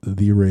be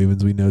the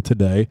Ravens we know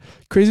today.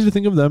 Crazy to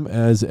think of them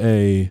as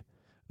an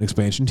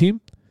expansion team.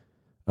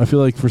 I feel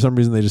like for some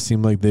reason they just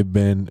seem like they've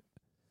been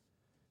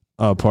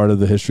part of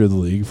the history of the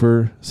league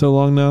for so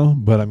long now.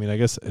 But, I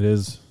guess it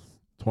is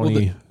 20.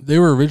 Well, they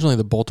were originally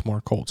the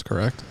Baltimore Colts,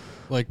 correct?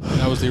 Like,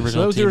 that was the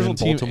original,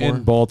 team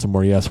in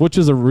Baltimore, yes, which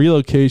is a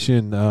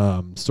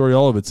relocation story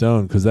all of its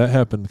own, because that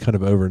happened kind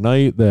of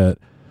overnight that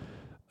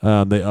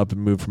they up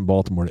and moved from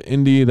Baltimore to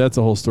Indy. That's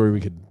a whole story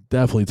we could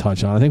definitely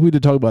touch on. I think we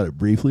did talk about it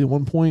briefly at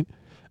one point,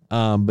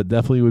 but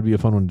definitely would be a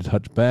fun one to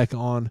touch back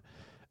on.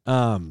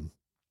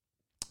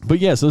 But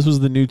yes, this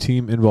was the new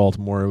team in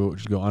Baltimore,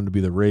 which would go on to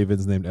be the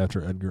Ravens, named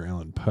after Edgar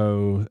Allan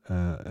Poe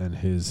and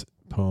his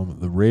poem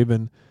 "The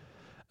Raven."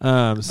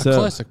 A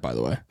classic, by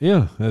the way.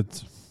 Yeah,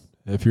 that's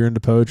if you're into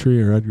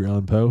poetry or Edgar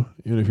Allan Poe,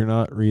 even if you're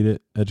not, read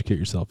it, educate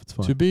yourself. It's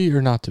fun. To be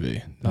or not to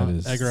be. Not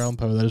is Edgar Allan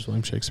Poe. That is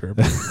William Shakespeare.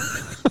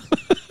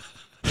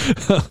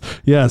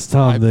 Yes,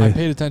 Tom. I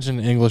paid attention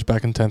in English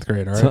back in 10th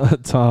grade. All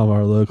right, Tom,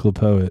 our local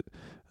poet.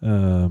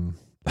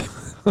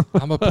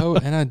 I'm a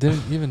poet, and I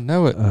didn't even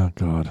know it. Oh,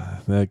 God.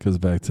 That goes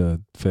back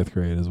to 5th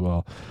grade as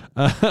well.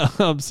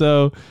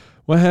 So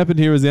what happened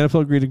here was the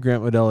NFL agreed to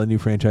grant Modell a new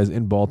franchise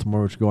in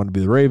Baltimore, which would go on to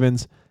be the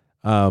Ravens.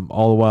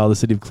 All the while, the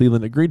city of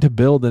Cleveland agreed to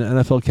build an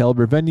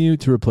NFL-caliber venue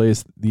to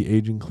replace the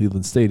aging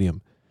Cleveland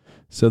Stadium.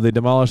 So they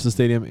demolished the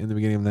stadium in the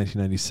beginning of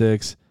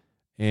 1996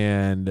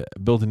 and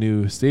built a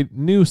new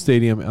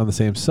stadium on the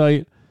same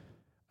site.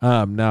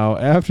 Now,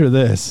 after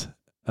this,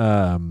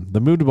 the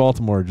move to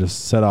Baltimore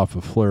just set off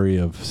a flurry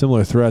of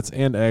similar threats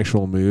and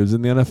actual moves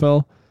in the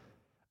NFL.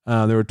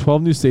 There were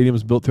 12 new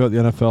stadiums built throughout the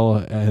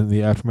NFL in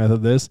the aftermath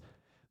of this.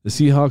 The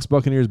Seahawks,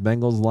 Buccaneers,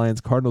 Bengals, Lions,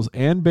 Cardinals,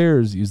 and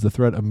Bears used the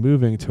threat of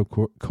moving to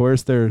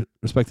coerce their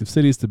respective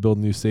cities to build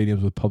new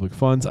stadiums with public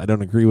funds. I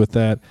don't agree with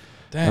that.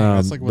 Dang,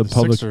 that's like what the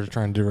Sixers are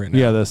trying to do right now.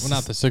 Yeah, well,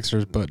 not the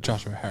Sixers, but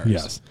Joshua Harris.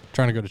 Yes.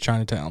 Trying to go to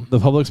Chinatown. The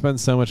public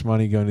spends so much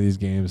money going to these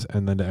games,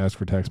 and then to ask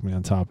for tax money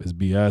on top is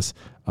BS.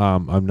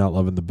 I'm not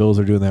loving the Bills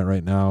are doing that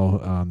right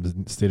now.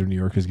 The state of New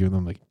York is giving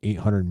them like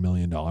 $800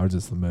 million.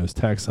 It's the most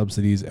tax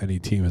subsidies any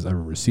team has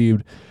ever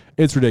received.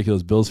 It's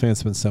ridiculous. Bills fans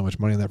spend so much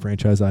money on that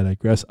franchise. I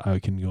digress. I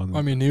can go on.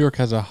 New York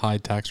has a high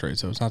tax rate,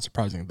 so it's not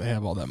surprising they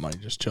have all that money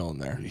just chilling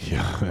there.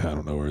 Yeah, I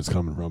don't know where it's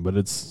coming from, but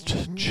it's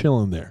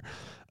chilling there.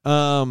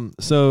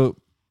 So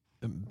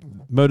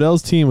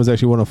Modell's team was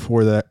actually one of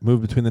four that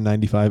moved between the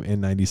 95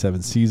 and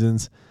 97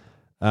 seasons.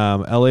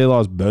 LA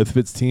lost both of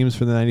its teams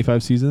for the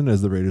 95 season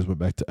as the Raiders went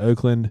back to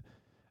Oakland,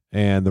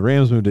 and the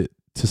Rams moved it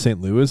to St.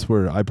 Louis,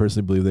 where I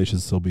personally believe they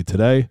should still be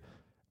today.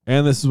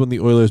 And this is when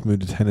the Oilers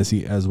moved to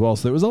Tennessee as well.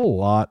 So there was a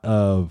lot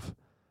of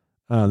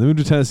they moved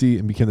to Tennessee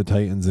and became the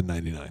Titans in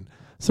 99.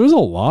 So there was a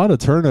lot of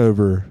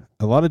turnover,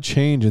 a lot of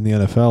change in the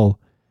NFL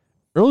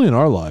early in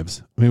our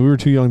lives. We were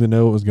too young to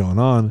know what was going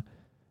on.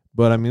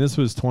 But, this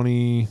was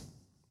 23,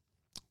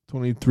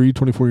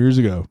 24 years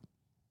ago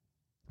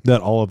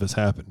that all of this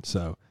happened.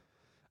 So,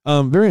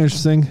 very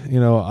interesting.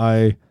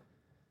 I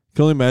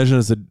can only imagine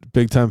as a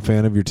big-time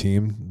fan of your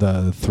team,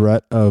 the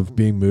threat of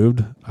being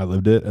moved. I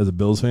lived it as a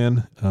Bills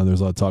fan. There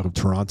was a lot of talk of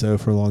Toronto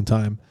for a long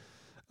time.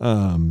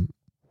 And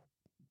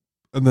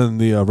then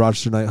the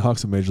Rochester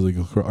Nighthawks of Major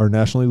League or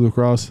National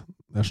Lacrosse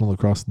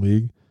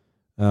League.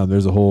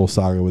 There's a whole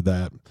saga with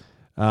that.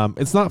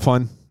 It's not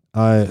fun.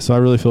 So I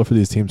really feel for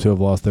these teams who have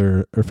lost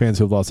or fans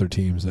who have lost their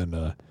teams,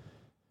 and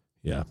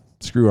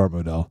screw Art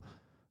Modell.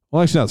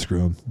 Well, actually, not screw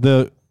him.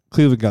 The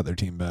Cleveland got their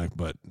team back,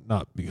 but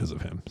not because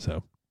of him.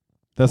 So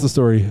that's the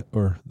story,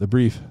 or the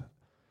brief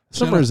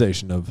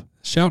summarization of.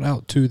 Shout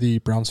out to the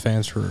Browns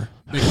fans for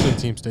making sure the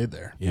team stayed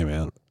there. Yeah,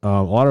 man.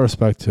 A lot of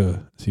respect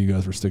to you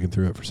guys for sticking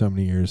through it for so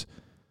many years.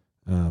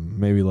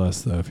 Maybe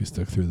less though if you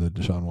stick through the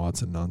Deshaun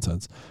Watson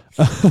nonsense.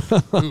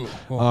 Ooh,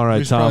 well, All right,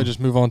 we should Tom. probably just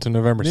move on to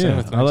November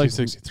 7th,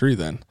 1963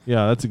 then.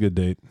 Yeah, that's a good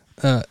date.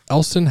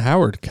 Elston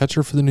Howard,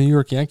 catcher for the New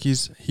York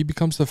Yankees, he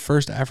becomes the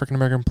first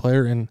African-American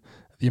player in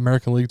the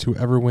American League to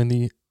ever win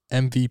the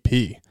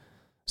MVP.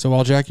 So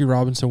while Jackie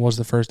Robinson was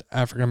the first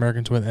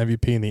African-American to win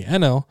MVP in the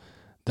NL,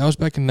 that was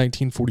back in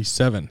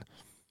 1947.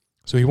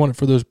 So he won it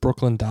for those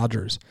Brooklyn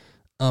Dodgers.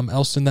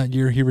 Elston that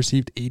year, he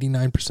received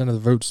 89% of the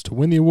votes to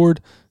win the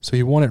award, so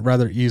he won it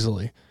rather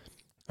easily.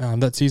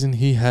 That season,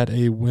 he had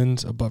a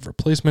wins above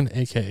replacement,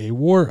 a.k.a.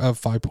 WAR,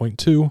 of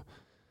 5.2.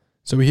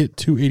 So he hit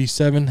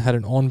 287, had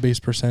an on-base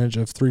percentage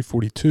of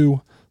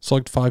 342,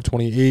 slugged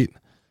 528.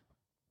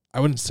 I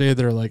wouldn't say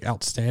they're like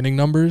outstanding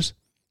numbers.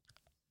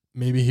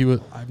 Maybe he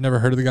was. I've never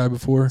heard of the guy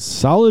before.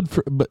 Solid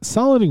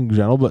in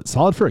general, but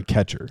solid for a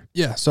catcher.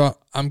 Yeah, so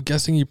I'm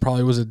guessing he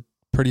probably was a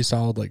pretty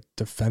solid like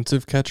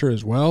defensive catcher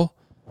as well.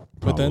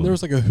 But then there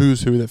was like a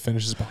who's who that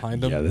finishes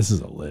behind him. Yeah, this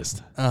is a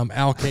list.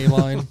 Al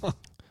Kaline,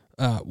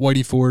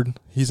 Whitey Ford.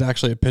 He's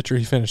actually a pitcher.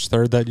 He finished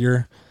third that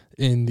year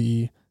in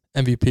the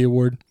MVP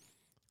award.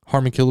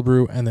 Harmon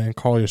Killebrew, and then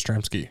Carl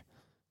Yastrzemski.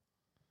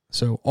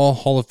 So all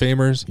Hall of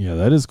Famers. Yeah,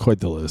 that is quite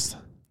the list.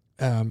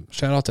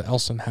 Shout out to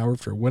Elston Howard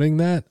for winning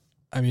that.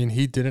 I mean,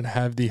 he didn't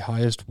have the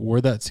highest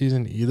WAR that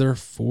season either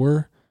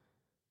for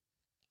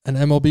an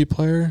MLB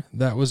player.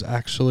 That was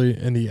actually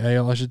in the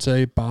AL, I should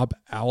say. Bob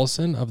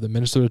Allison of the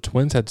Minnesota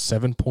Twins had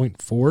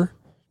 7.4.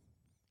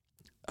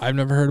 I've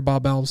never heard of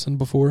Bob Allison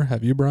before.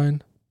 Have you,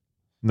 Brian?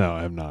 No,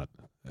 I have not,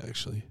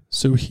 actually.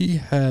 So he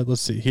had,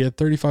 he had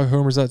 35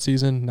 homers that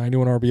season,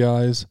 91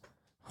 RBIs,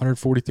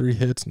 143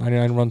 hits,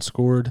 99 runs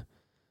scored,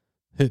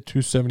 hit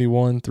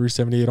 271,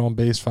 378 on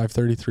base,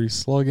 533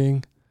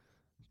 slugging,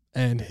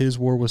 and his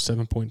WAR was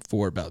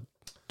 7.4, about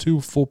 2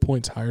 full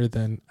points higher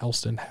than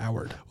Elston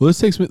Howard. Well,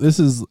 this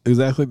is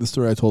exactly the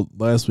story I told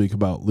last week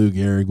about Lou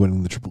Gehrig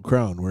winning the Triple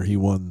Crown, where he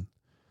won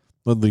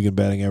the league in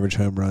batting average,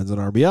 home runs, and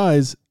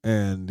RBIs,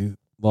 and he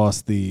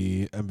lost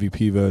the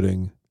MVP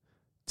voting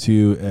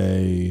to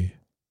a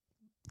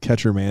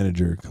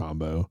catcher-manager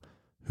combo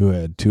who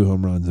had 2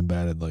 home runs and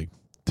batted like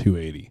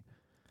 280.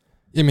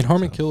 I mean,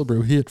 Harmon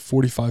Killebrew, he hit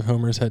 45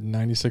 homers, had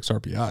 96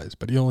 RBIs,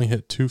 but he only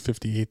hit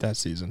 258 that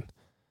season.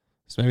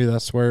 So maybe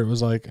that's where it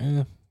was like,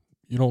 you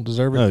don't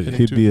deserve it. No,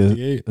 he'd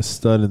be a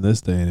stud in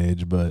this day and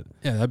age, but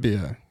yeah, that'd be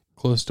he'd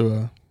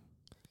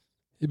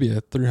be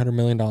a $300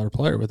 million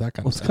player with that kind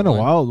of. What's kind of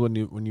wild when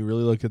you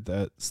really look at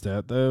that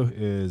stat though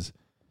is,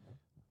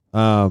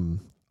 on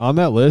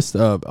that list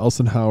of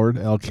Elston Howard,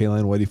 Al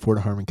Kaline, Whitey Ford,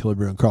 Harmon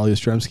Killebrew, and Carl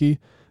Yastrzemski,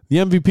 the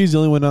MVP is the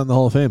only one not in the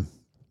Hall of Fame.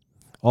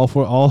 All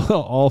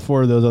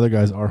four of those other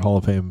guys are Hall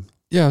of Fame.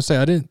 Yeah,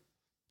 I didn't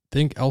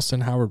think Elston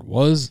Howard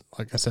was.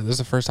 Like I said, this is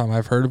the first time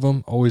I've heard of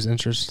him. Always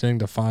interesting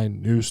to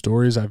find new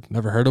stories I've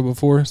never heard of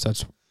before. So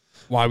that's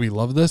why we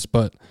love this.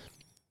 But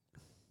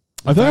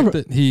the fact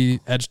that he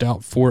edged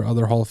out 4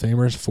 other Hall of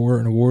Famers for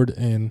an award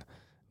in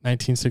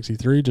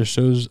 1963 just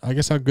shows, I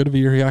guess, how good of a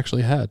year he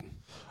actually had.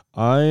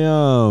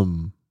 I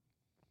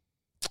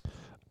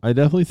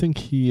definitely think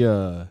he.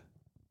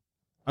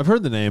 I've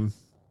heard the name.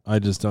 I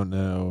just don't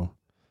know.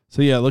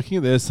 So yeah, looking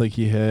at this, like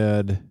he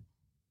had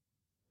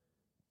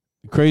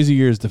crazy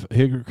years,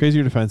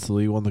 crazier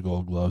defensively, won the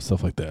Gold Glove,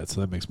 stuff like that.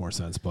 So that makes more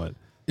sense. But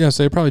yeah,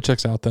 so it probably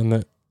checks out then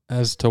that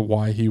as to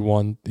why he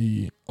won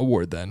the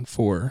award then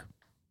for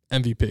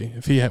MVP.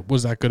 If he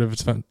was that good of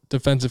a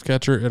defensive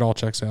catcher, it all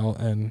checks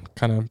out and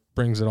kind of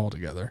brings it all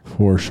together.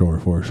 For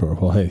sure.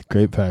 Well, hey,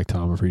 great fact,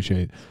 Tom.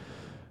 Appreciate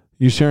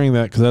you sharing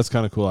that because that's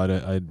kind of cool.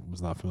 I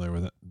was not familiar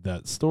with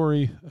that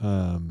story.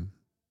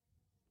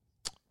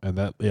 And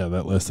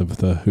that list of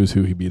the who's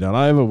who he beat out.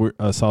 I have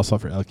a soft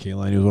spot for Al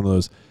Kaline. He was one of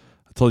those.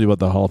 I told you about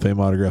the Hall of Fame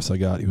autographs I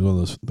got. He was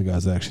one of the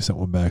guys that actually sent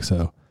one back.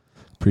 So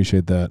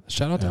appreciate that.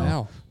 Shout out to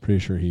Al. Pretty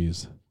sure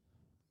he's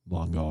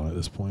long gone at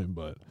this point,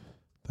 but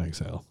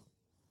thanks, Al.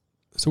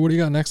 So what do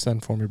you got next then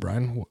for me,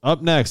 Brian?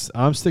 Up next,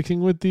 I'm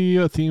sticking with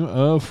the theme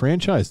of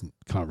franchise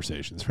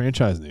conversations,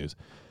 franchise news.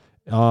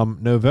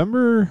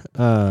 November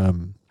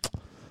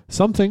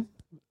something.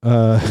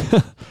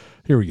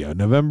 Here we go.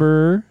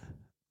 November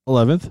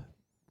 11th.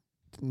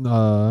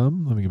 Let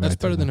me get back.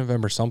 That's better than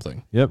November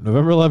something. Yep,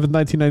 November 11th,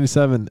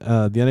 1997.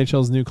 The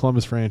NHL's new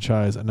Columbus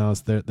franchise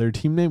announced their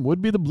team name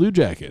would be the Blue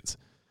Jackets.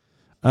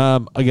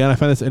 Again, I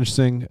find this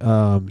interesting.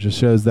 Just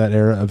shows that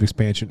era of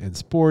expansion in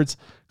sports.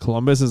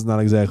 Columbus is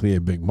not exactly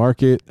a big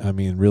market. I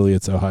mean, really,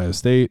 it's Ohio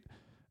State.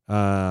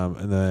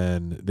 And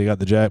then they got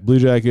the Blue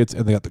Jackets,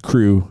 and they got the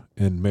Crew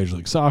in Major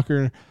League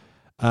Soccer.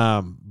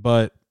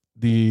 But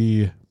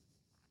I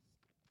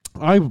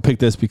picked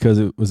this because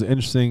it was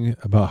interesting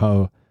about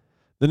how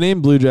the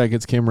name Blue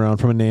Jackets came around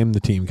from a name the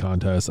team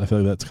contest. I feel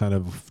like that's kind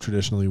of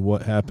traditionally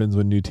what happens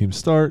when new teams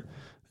start.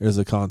 There's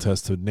a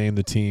contest to name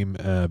the team,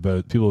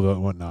 but people vote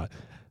and whatnot.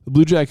 The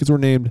Blue Jackets were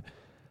named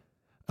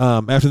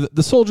after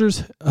the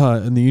soldiers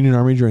in the Union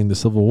Army during the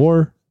Civil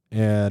War,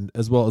 and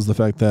as well as the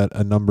fact that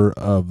a number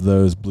of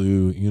those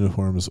blue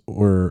uniforms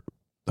were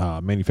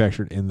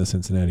manufactured in the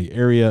Cincinnati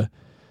area.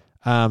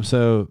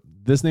 So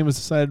This name was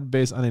decided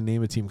based on a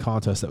name a team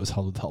contest that was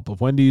held with the help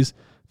of Wendy's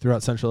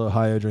throughout Central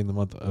Ohio during the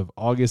month of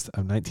August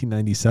of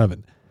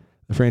 1997.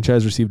 The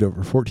franchise received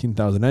over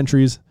 14,000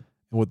 entries,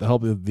 and with the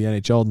help of the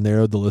NHL,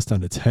 narrowed the list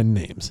down to 10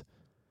 names.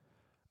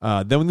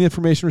 Then when the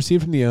information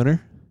received from the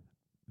owner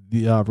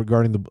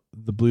regarding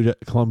the Blue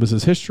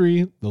Columbus's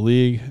history, the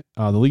league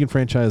and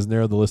franchise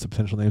narrowed the list of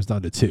potential names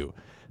down to 2.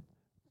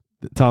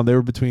 Tom, they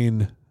were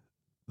between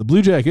the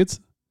Blue Jackets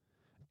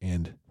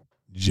and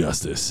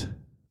Justice.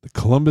 The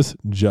Columbus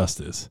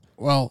Justice.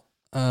 Well,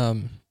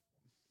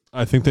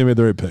 I think they made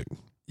the right pick.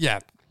 Yeah.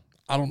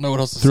 I don't know what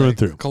else to Through say. and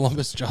through.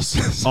 Columbus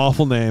Justice.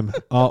 Awful name.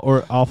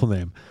 Or awful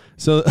name.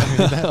 So I mean,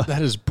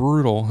 that is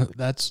brutal.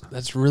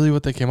 That's really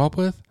what they came up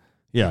with?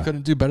 yeah. They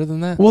couldn't do better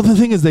than that? Well, the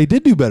thing is, they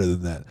did do better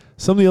than that.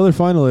 Some of the other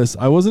finalists,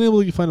 I wasn't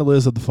able to find a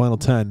list of the final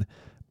 10,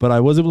 but I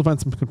was able to find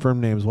some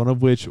confirmed names, one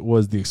of which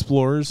was the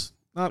Explorers.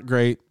 Not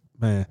great.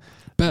 Man.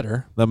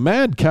 Better. The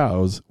Mad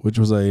Cows, which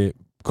was a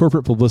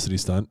corporate publicity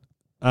stunt.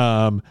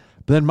 But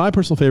then my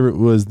personal favorite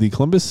was the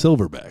Columbus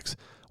Silverbacks.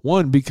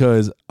 One,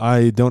 because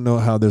I don't know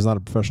how there's not a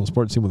professional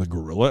sports team with a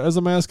gorilla as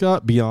a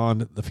mascot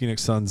beyond the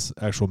Phoenix Suns'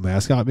 actual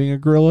mascot being a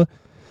gorilla.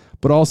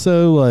 But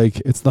also,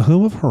 like, it's the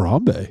home of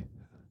Harambe.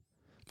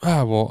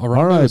 Ah, well,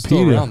 Harambe was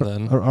still around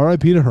then.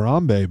 R.I.P. to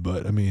Harambe,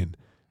 but, I mean,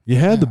 you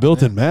had the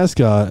built-in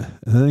mascot,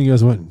 and then you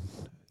guys went.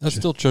 That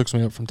still chokes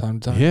me up from time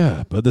to time.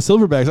 Yeah, but the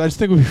Silverbacks, I just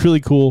think would be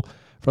really cool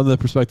from the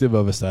perspective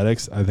of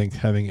aesthetics. I think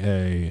having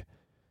a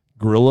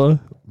gorilla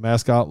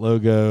mascot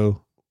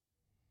logo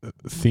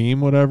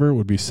theme, whatever,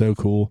 would be so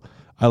cool.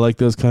 I like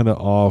those kind of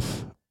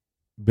off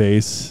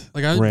base,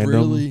 Like, I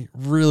random.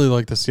 really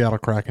like the Seattle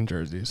Kraken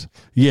jerseys.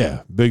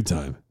 Yeah, big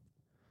time.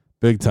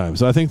 Big time.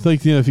 So I think,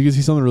 like, if you could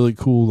see something really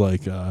cool,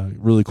 like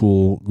really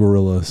cool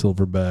gorilla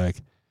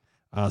silverback,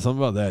 something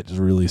about that just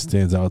really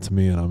stands out to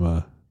me, and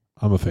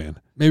I'm a fan.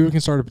 Maybe we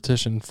can start a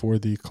petition for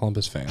the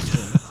Columbus fans.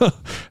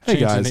 Hey, Change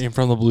guys. the name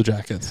from the Blue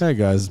Jackets. Hey,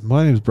 guys.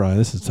 My name's Brian.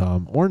 This is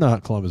Tom. We're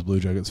not Columbus Blue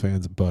Jackets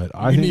fans, but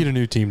I We think need a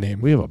new team name.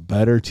 we have a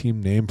better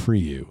team name for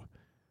you.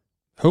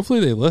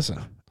 Hopefully they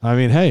listen. I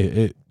mean, hey,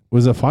 it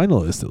was a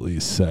finalist at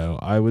least, so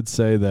I would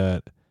say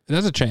that It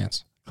has a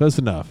chance. close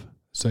enough.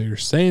 So you're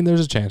saying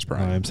there's a chance,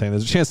 Brian. I'm saying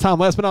there's a chance. Tom,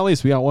 last but not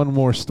least, we got one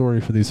more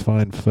story for these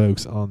fine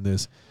folks on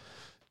this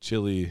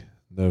chilly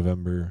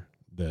November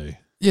day.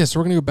 Yeah, so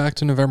we're going to go back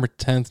to November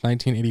 10th,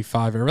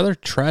 1985, a rather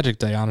tragic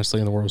day, honestly,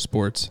 in the world of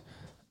sports.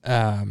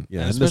 Yeah,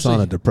 and this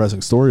on a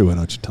depressing story, why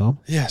don't you, Tom?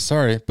 Yeah,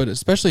 sorry, but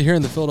especially here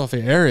in the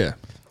Philadelphia area.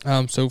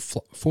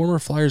 Former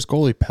Flyers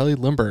goalie Pelle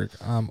Lindbergh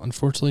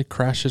unfortunately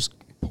crashed his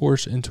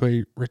Porsche into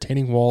a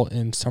retaining wall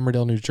in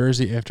Somerdale, New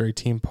Jersey after a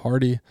team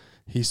party.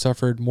 He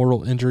suffered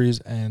mortal injuries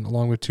and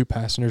along with 2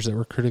 passengers that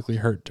were critically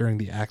hurt during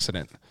the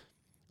accident.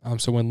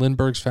 So when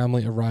Lindbergh's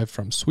family arrived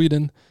from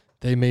Sweden,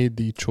 they made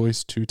the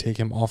choice to take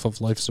him off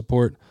of life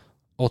support,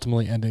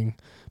 ultimately ending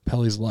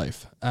Pelle's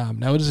life.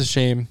 Now, it is a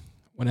shame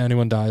when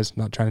anyone dies,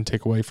 not trying to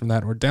take away from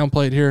that or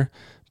downplay it here,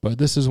 but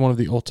this is one of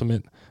the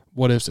ultimate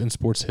what-ifs in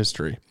sports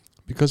history.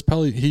 Because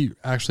Pelle, he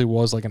actually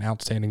was like an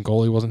outstanding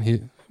goalie,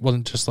 he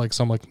wasn't just like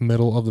some like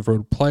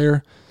middle-of-the-road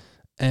player,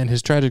 and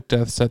his tragic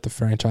death set the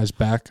franchise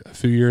back a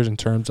few years in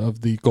terms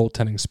of the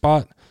goaltending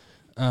spot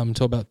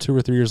until about 2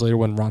 or 3 years later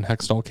when Ron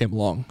Hextall came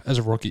along as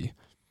a rookie.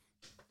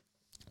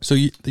 So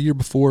the year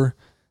before,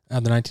 the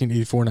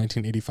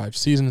 1984-1985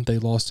 season, they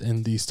lost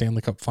in the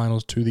Stanley Cup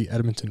Finals to the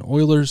Edmonton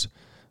Oilers,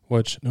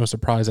 which, no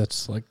surprise,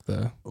 that's like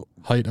the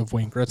height of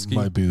Wayne Gretzky.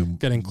 Might be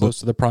getting close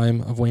to the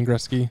prime of Wayne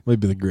Gretzky.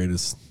 Might be the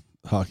greatest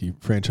hockey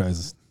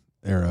franchise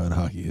era in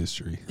hockey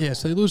history. Yeah,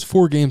 so they lose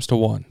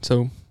 4-1.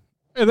 So,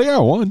 Hey, they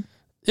got one.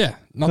 yeah,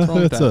 nothing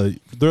wrong with that.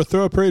 They're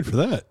throw a parade for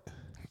that.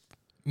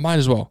 Might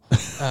as well.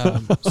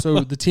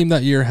 So the team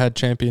that year had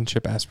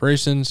championship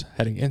aspirations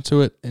heading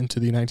into it, into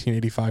the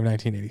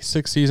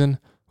 1985-1986 season,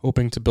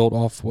 hoping to build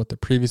off what the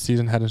previous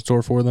season had in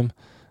store for them.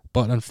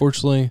 But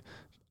unfortunately,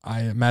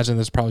 I imagine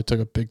this probably took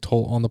a big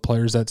toll on the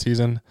players that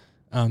season.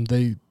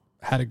 They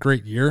had a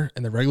great year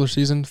in the regular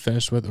season,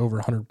 finished with over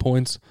 100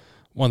 points,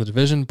 won the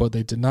division, but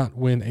they did not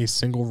win a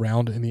single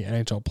round in the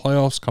NHL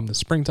playoffs come the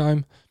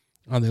springtime.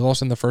 They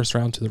lost in the first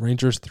round to the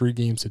Rangers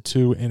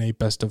 3-2 in a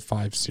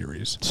best-of-5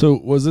 series. So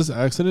was this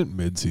accident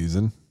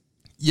mid-season?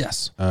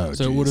 Yes. Oh,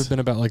 so it would have been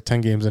about like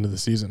 10 games into the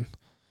season.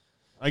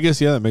 I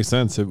guess, yeah, that makes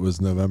sense. It was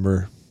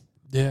November.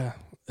 Yeah.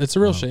 It's a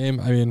real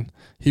shame. I mean,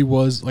 he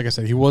was, like I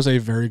said, he was a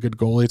very good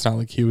goalie. It's not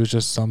like he was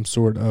just some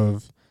sort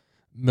of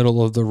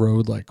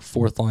middle-of-the-road, like,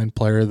 fourth-line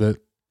player that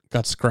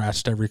got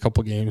scratched every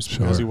couple games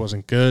because he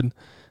wasn't good.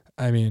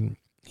 I mean,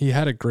 he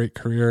had a great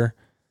career.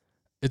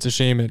 It's a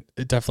shame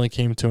it definitely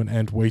came to an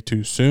end way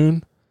too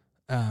soon.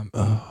 And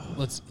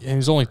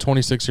he's only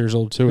 26 years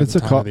old, too, at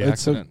the time of the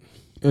accident.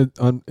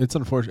 It's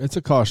unfortunate. It's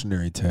a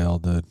cautionary tale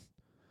to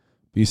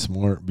be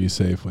smart, be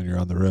safe when you're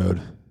on the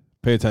road.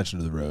 Pay attention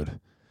to the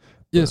road.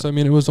 Yes, I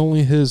mean, it was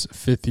only his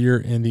 5th year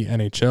in the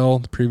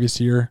NHL. The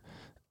previous year,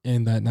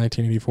 in that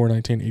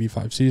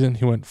 1984-1985 season,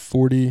 he went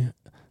 40-17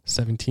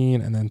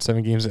 and then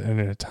 7 games that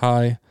ended in a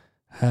tie.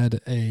 Had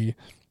a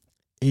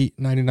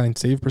 .899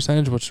 save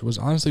percentage, which was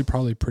honestly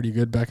probably pretty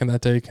good back in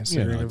that day,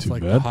 considering not of too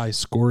like bad. the high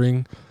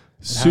scoring.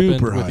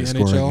 Super with high the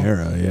scoring NHL.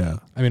 era, yeah.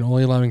 I mean,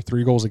 only allowing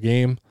 3 goals a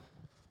game.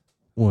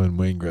 When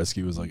Wayne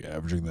Gretzky was like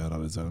averaging that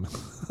on his own.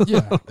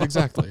 Yeah,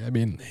 exactly. I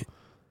mean,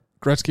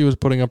 Gretzky was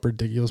putting up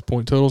ridiculous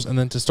point totals, and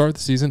then to start the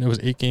season, it was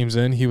 8 games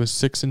in. He was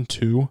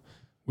 6-2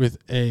 with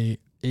a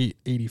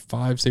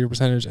 .885 save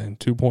percentage and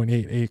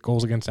 2.88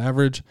 goals against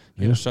average.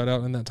 He had a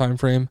shutout in that time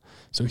frame,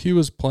 so he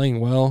was playing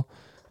well.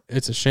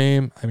 It's a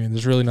shame. I mean,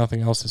 there's really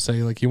nothing else to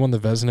say. Like, he won the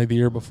Vezina the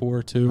year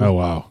before too. Oh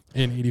wow!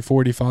 In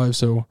 84-85.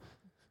 So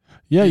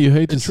yeah, you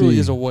hate to see. It truly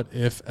is a what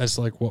if as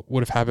like what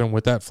would have happened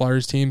with that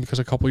Flyers team, because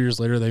a couple years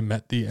later they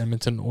met the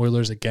Edmonton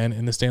Oilers again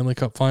in the Stanley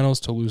Cup Finals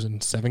to lose in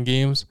 7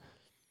 games.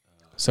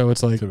 So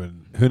it's like,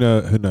 who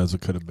knows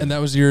what could have been. and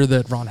that was the year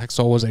that Ron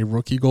Hextall was a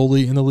rookie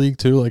goalie in the league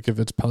too. Like, if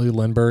it's Pelle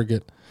Lindbergh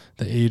at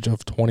the age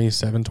of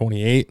 27,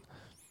 28,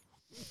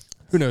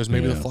 who knows?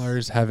 Maybe the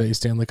Flyers have a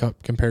Stanley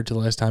Cup compared to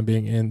the last time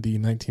being in the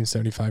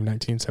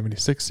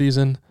 1975-1976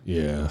 season.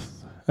 Yeah,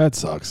 that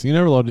sucks. You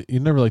never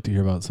like to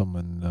hear about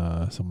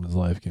someone's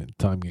life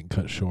getting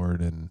cut short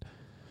and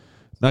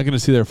not going to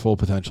see their full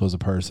potential as a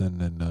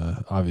person.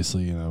 And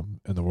obviously, in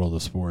the world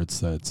of sports,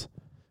 that's,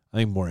 I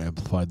think, more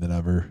amplified than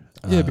ever.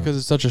 Yeah, because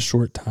it's such a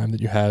short time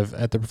that you have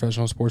at the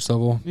professional sports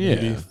level. Yeah.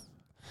 Maybe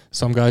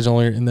some guys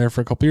only are in there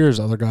for a couple years.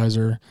 Other guys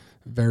are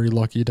very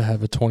lucky to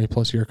have a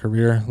 20-plus year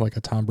career, like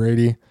a Tom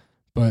Brady.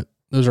 But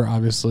those are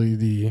obviously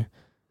the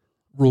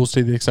rules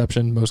to the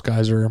exception. Most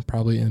guys are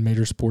probably in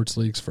major sports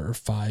leagues for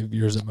 5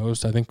 years at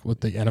most. I think with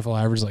the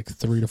NFL average is like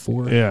 3 to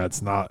 4. Yeah,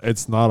 it's not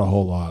a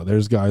whole lot.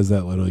 There's guys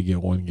that literally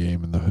get 1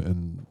 game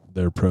in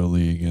their pro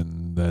league,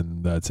 and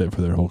then that's it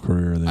for their whole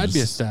career. I'd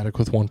be ecstatic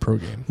with 1 pro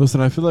game.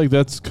 Listen, I feel like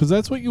that's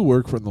what you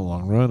work for in the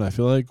long run. I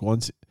feel like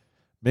once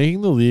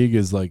making the league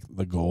is like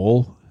the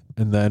goal,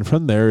 and then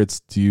from there it's,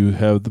 do you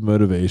have the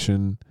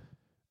motivation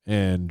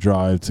and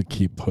drive to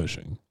keep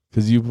pushing?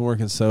 Because you've been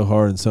working so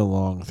hard and so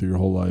long through your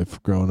whole life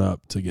growing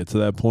up to get to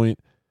that point.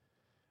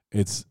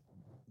 It's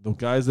the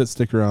guys that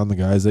stick around, the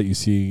guys that you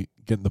see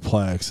getting the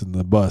plaques and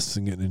the busts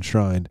and getting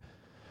enshrined.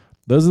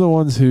 Those are the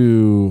ones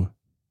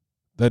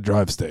that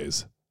drive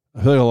stays.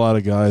 I feel like a lot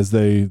of guys,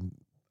 they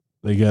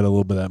get a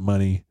little bit of that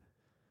money,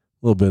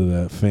 a little bit of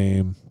that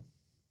fame.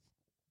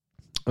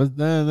 But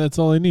then that's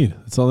all they need.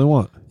 That's all they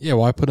want. Yeah,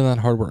 why put in that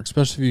hard work?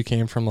 Especially if you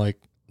came from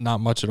like not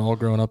much at all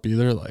growing up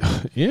either. Like,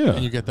 yeah,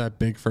 and you get that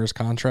big first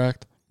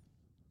contract.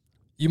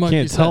 You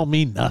can't tell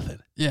me nothing.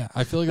 Yeah,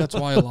 I feel like that's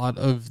why a lot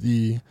of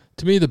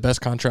to me, the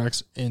best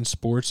contracts in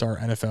sports are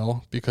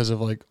NFL, because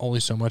of like only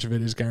so much of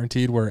it is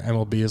guaranteed, where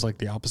MLB is like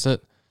the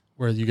opposite,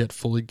 where you get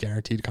fully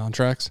guaranteed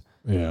contracts.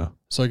 Yeah.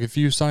 So like if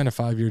you sign a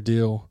 5-year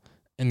deal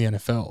in the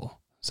NFL,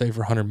 say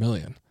for $100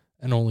 million,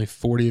 and only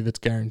 40 of it's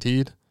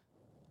guaranteed,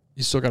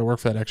 you still got to work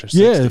for that extra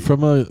 60. Yeah,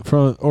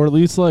 from or at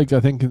least like I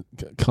think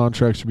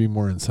contracts should be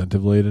more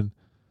incentive laden,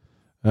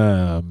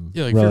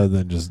 rather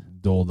than just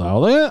doled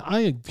out.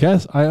 I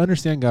guess I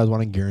understand guys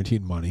wanting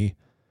guaranteed money,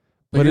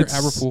 but you're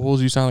Albert Pujols,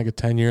 you sign like a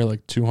 10-year,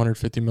 like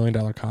 $250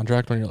 million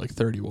contract when you're like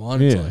 31.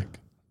 Yeah. It's like,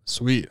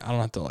 sweet, I don't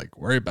have to like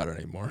worry about it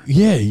anymore.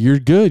 Yeah, you're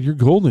good. You're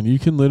golden. You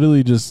can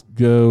literally just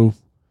go.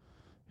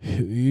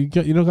 You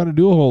don't got to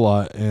do a whole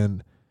lot,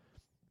 and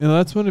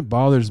that's when it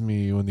bothers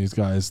me when these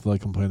guys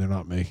like complain they're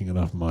not making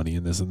enough money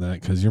and this and that,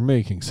 because you're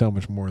making so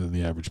much more than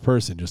the average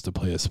person just to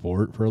play a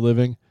sport for a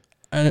living.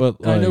 And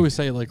I know we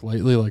say it like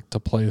lightly, like to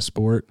play a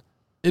sport.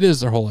 It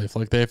is their whole life.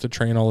 Like, they have to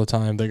train all the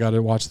time. They got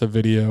to watch the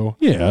video.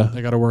 Yeah,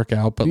 they got to work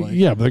out. But like,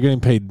 yeah, but they're getting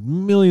paid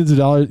millions of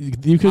dollars.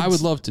 I would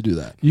love to do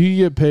that. You can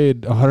get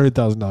paid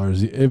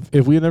 $100,000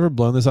 if we had never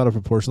blown this out of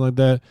proportion like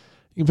that.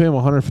 You can pay them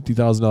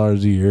 $150,000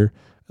 a year,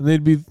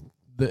 and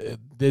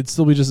they'd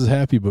still be just as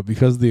happy. But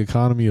because the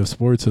economy of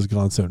sports has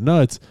gone so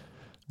nuts,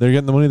 they're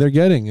getting the money they're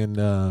getting,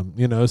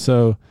 and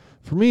so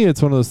for me,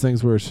 it's one of those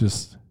things where it's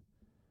just,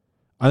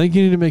 I think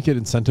you need to make it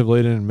incentive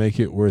laden and make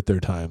it worth their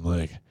time.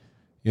 Like,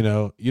 you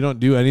don't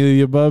do any of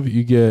the above,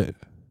 you get,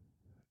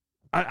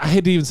 I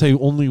hate to even say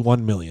only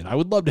 $1 million. I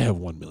would love to have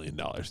 $1 million.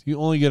 You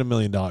only get $1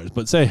 million,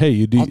 but say, hey,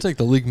 you do. I'll take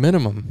the league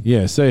minimum.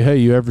 Yeah, say, hey,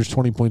 you average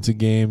 20 points a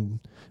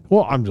game.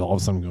 Well, I'm all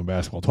of a sudden going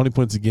basketball. 20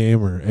 points a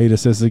game or 8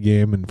 assists a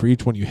game, and for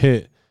each one you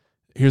hit,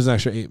 here's an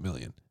extra $8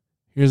 million.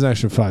 Here's an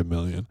extra $5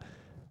 million.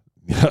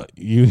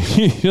 You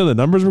know the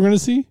numbers we're going to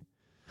see?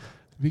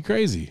 It'd be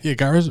crazy. Yeah,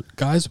 guys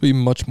will be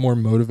much more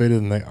motivated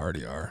than they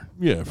already are.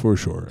 Yeah, for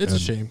sure. It's a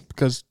shame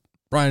because,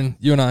 Brian,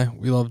 you and I,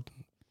 we love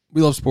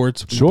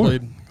sports. We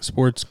played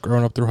sports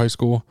growing up through high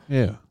school.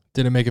 Yeah.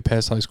 Didn't make it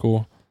past high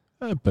school.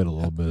 I played a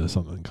little bit of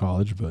something in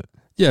college, but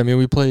yeah, I mean,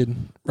 we played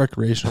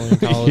recreationally in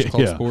college,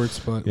 club sports,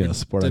 but we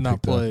sport did I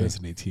not play as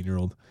an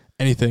 18-year-old.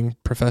 Anything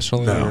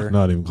professionally. No,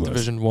 not even close.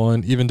 Division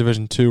 1, even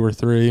Division 2 or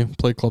 3.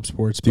 Played club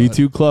sports.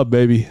 D2 club,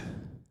 baby.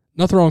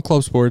 Nothing wrong with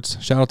club sports.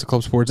 Shout out to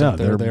club sports out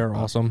there. They are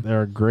awesome.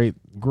 They're a great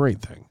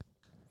thing.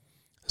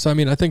 So, I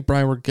mean, I think,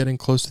 Brian, we're getting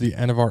close to the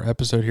end of our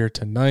episode here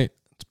tonight.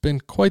 It's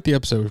been quite the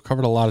episode. We've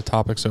covered a lot of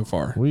topics so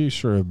far. We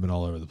sure have been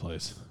all over the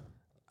place.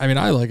 I mean,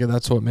 I like it.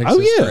 That's what makes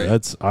it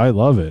great. I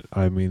love it.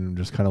 I mean,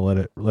 just kind of let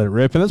it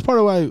rip, and that's part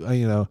of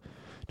why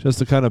just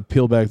to kind of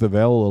peel back the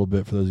veil a little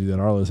bit for those of you that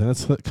are listening.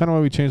 That's kind of why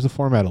we changed the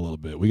format a little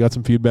bit. We got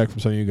some feedback from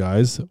some of you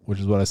guys, which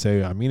is what I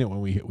say. I mean it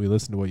when we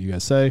listen to what you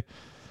guys say.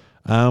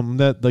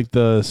 That like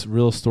the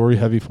real story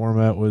heavy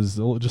format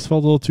just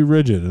felt a little too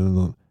rigid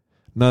and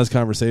not as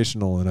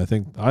conversational. And I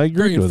think I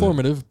agree. Very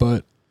informative,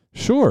 but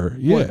sure,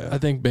 yeah. What I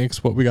think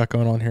makes what we got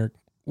going on here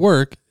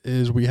work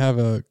is we have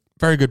a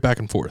very good back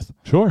and forth.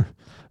 Sure.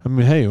 I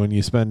mean, hey, when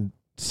you spend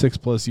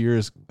 6+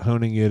 years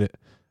honing it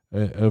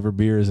over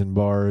beers and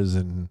bars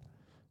and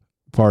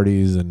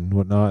parties and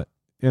whatnot,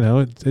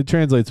 it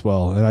translates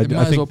well. And I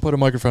might as well put a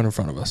microphone in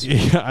front of us.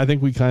 Yeah, I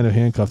think we kind of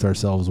handcuffed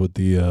ourselves with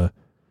the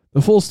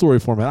full story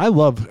format. I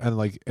love, and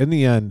like in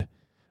the end,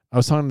 I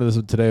was talking about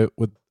this today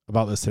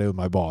with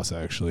my boss.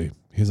 Actually,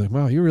 he's like,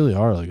 "Wow, you really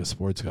are like a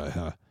sports guy,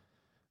 huh?"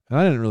 And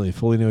I didn't really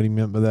fully know what he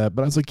meant by that,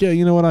 but I was like, "Yeah,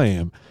 you know what, I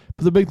am."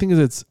 But the big thing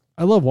is,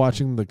 I love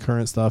watching the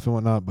current stuff and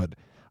whatnot, but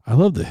I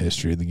love the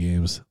history of the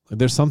games. Like,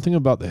 there's something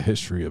about the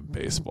history of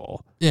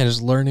baseball. Yeah, just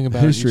learning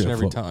about it each and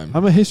every time.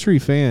 I'm a history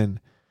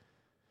fan.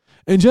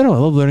 In general, I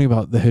love learning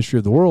about the history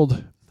of the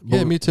world.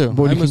 Yeah, me too.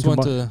 I almost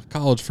went to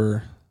college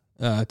for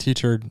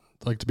teacher,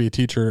 like to be a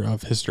teacher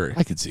of history.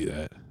 I could see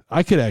that.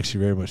 I could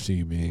actually very much see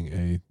you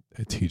being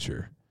a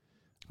teacher.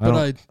 But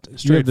I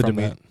strayed from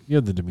that. You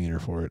have the demeanor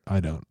for it.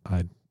 I don't.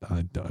 I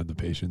don't have the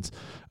patience.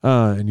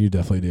 And you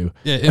definitely do.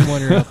 Yeah, in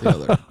one ear out the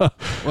other.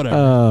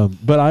 Whatever.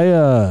 But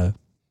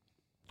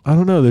I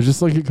don't know. There's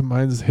just like it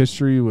combines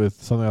history with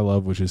something I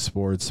love, which is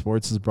sports.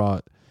 Sports has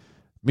brought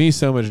me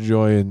so much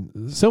joy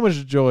and so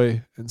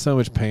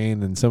much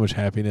pain and so much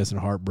happiness and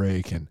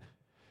heartbreak, and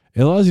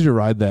it allows you to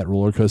ride that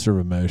roller coaster of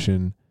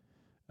emotion.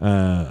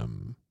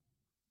 And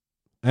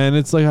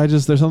it's like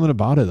there's something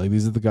about it. Like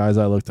these are the guys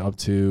I looked up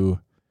to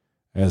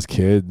as a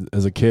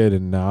kid,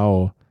 and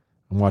now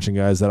I'm watching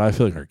guys that I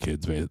feel like are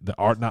kids, that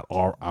are not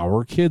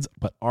our kids,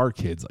 but our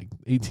kids, like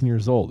 18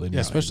 years old. And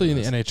yeah, especially in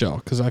the NHL,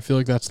 because I feel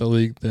like that's the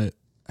league that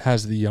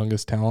has the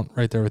youngest talent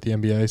right there with the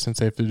NBA, since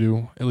they have to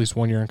do at least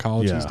 1 year in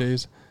college these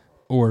days,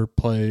 or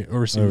play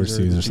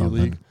overseas or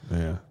something. League.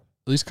 Yeah,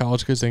 at least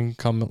college kids, they can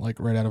come like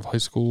right out of high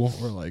school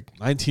or like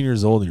 19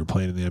 years old and you're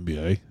playing in the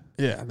NBA.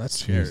 Yeah, that's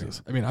scary.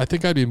 I mean, I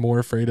think I'd be more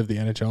afraid of the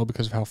NHL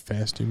because of how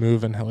fast you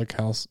move and how big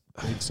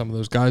some of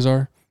those guys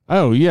are.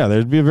 Oh, yeah.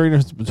 There'd be a very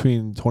difference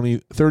between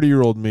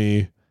 30-year-old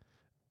me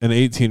and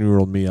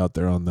 18-year-old me out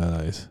there on that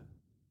ice.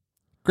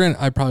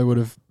 Granted, I probably would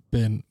have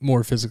been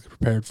more physically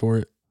prepared for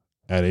it.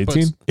 At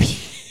 18?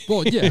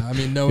 Well, yeah. I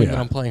mean, knowing that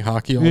I'm playing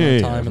hockey all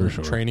the time and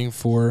training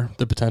for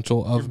the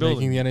potential of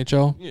making the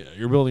NHL. Yeah,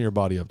 you're building your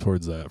body up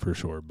towards that for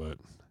sure, but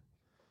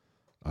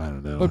I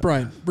don't know. But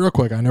Brian, real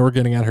quick, I know we're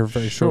getting out here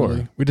very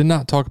shortly. We did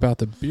not talk about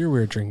the beer we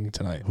were drinking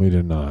tonight. We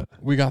did not.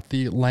 We got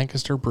the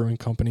Lancaster Brewing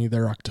Company,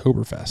 their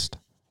Oktoberfest.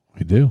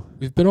 We do.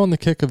 We've been on the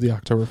kick of the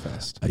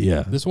Oktoberfest.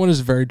 Yeah. This one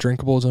is very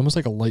drinkable. It's almost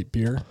like a light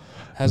beer.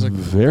 Has a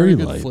very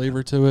good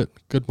flavor to it.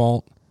 Good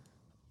malt.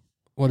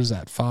 What is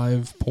that?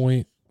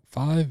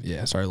 5.5?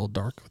 Yeah, sorry, a little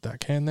dark with that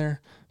can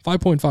there.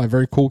 5.5,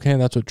 very cool can.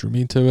 That's what drew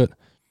me to it.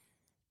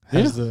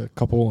 Has the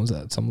couple ones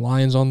that some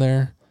lions on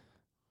there.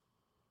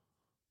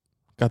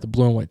 Got the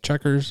blue and white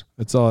checkers.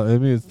 It's all. I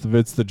mean,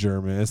 it's the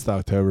German. It's the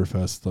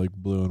Oktoberfest, like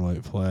blue and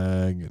white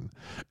flag, and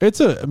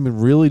it's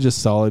really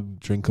just solid,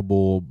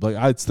 drinkable. Like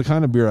it's the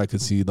kind of beer I could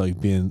see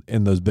like being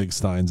in those big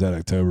steins at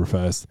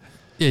Oktoberfest.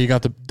 Yeah, you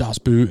got the Das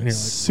Boot, and you're like,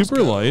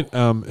 super light.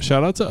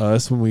 Shout out to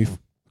us when we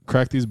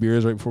cracked these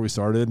beers right before we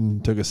started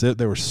and took a sip.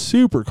 They were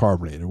super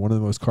carbonated. One of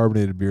the most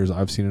carbonated beers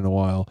I've seen in a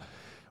while.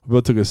 We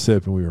both took a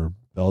sip and we were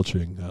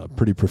belching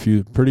pretty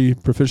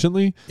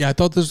proficiently. Yeah, I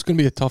thought this was going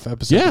to be a tough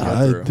episode.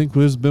 Yeah, I think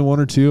there's been one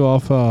or two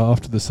off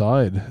to the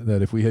side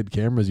that if we had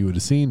cameras you would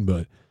have seen,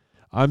 but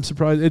I'm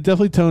surprised. It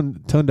definitely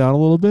toned down a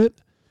little bit.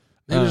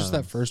 Maybe just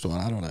that first one.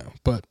 I don't know.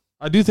 But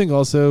I do think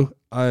also,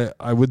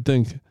 I would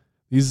think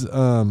these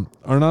are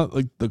not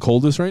like the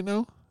coldest right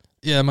now.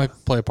 Yeah, it might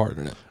play a part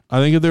in it. I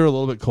think if they were a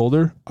little bit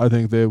colder, I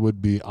think they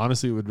would be,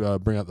 honestly, it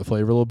would bring out the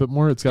flavor a little bit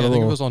more. It's got a little. I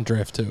think if it was on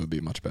draft too, it would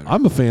be much better.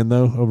 I'm a fan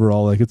though,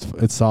 overall. Like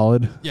it's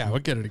solid. Yeah, I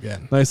would get it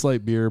again. Nice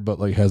light beer, but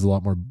like has a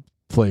lot more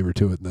flavor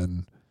to it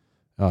than,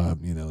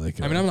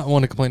 like. I mean, I'm not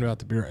one to complain about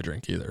the beer I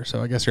drink either,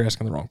 so I guess you're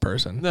asking the wrong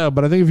person. No,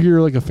 but I think if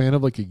you're like a fan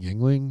of like a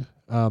Yingling,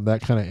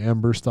 that kind of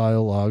amber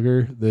style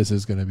lager, this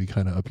is going to be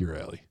kind of up your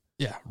alley.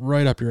 Yeah,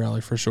 right up your alley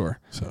for sure.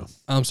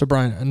 So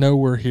Brian, I know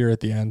we're here at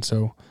the end,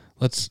 so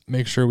let's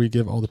make sure we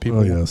give all the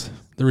people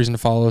the reason to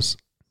follow us.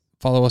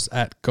 Follow us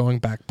at Going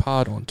Back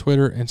Pod on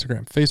Twitter,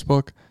 Instagram,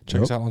 Facebook.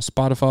 Check us out on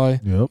Spotify.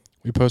 Yep.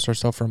 We post our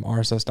stuff from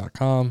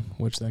rss.com,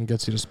 which then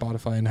gets you to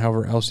Spotify and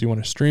however else you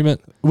want to stream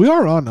it. We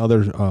are on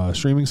other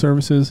streaming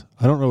services.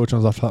 I don't know which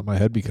ones off the top of my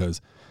head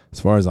because as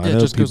far as I know,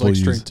 it just goes like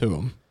straight to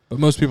them. But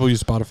most people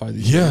use Spotify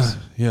these days.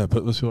 Yeah,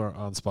 but most people are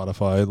on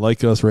Spotify.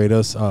 Like us, rate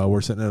us. We're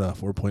sitting at a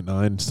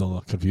 4.9. Still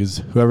not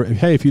confused.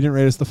 Hey, if you didn't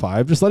rate us the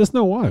 5, just let us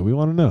know why. We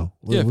want to know.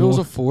 If it was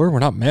a 4, we're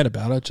not mad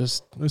about it.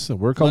 Just listen,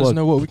 let us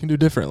know what we can do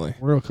differently.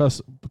 We're a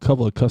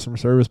couple of customer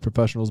service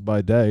professionals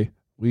by day.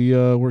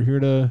 we're here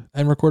to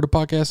record a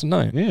podcast at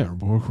night. Yeah,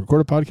 we'll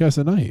record a podcast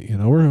at night. You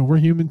know, we're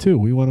human too.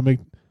 We want to make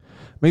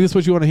this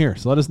what you want to hear.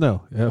 So let us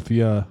know if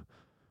you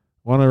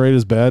want to rate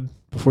us bad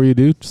before you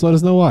do. Just let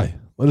us know why.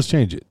 Let us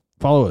change it.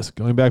 Follow us. At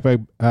Going Back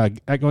Pod,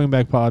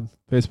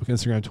 Facebook,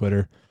 Instagram,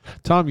 Twitter.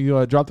 Tom,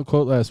 you dropped the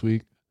quote last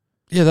week.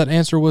 Yeah, that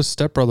answer was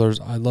Step Brothers.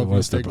 I love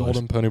you, Stay Step Brothers.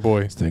 Golden Pony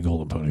Boy. Stay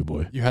Golden Pony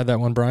Boy. You had that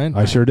one, Brian?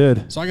 I sure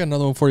did. So I got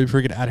another one for you before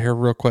we get out of here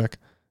real quick.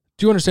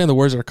 Do you understand the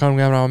words that are coming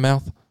out of my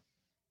mouth?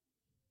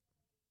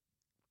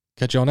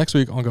 Catch y'all next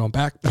week on Going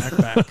Back.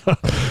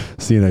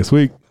 See you next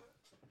week.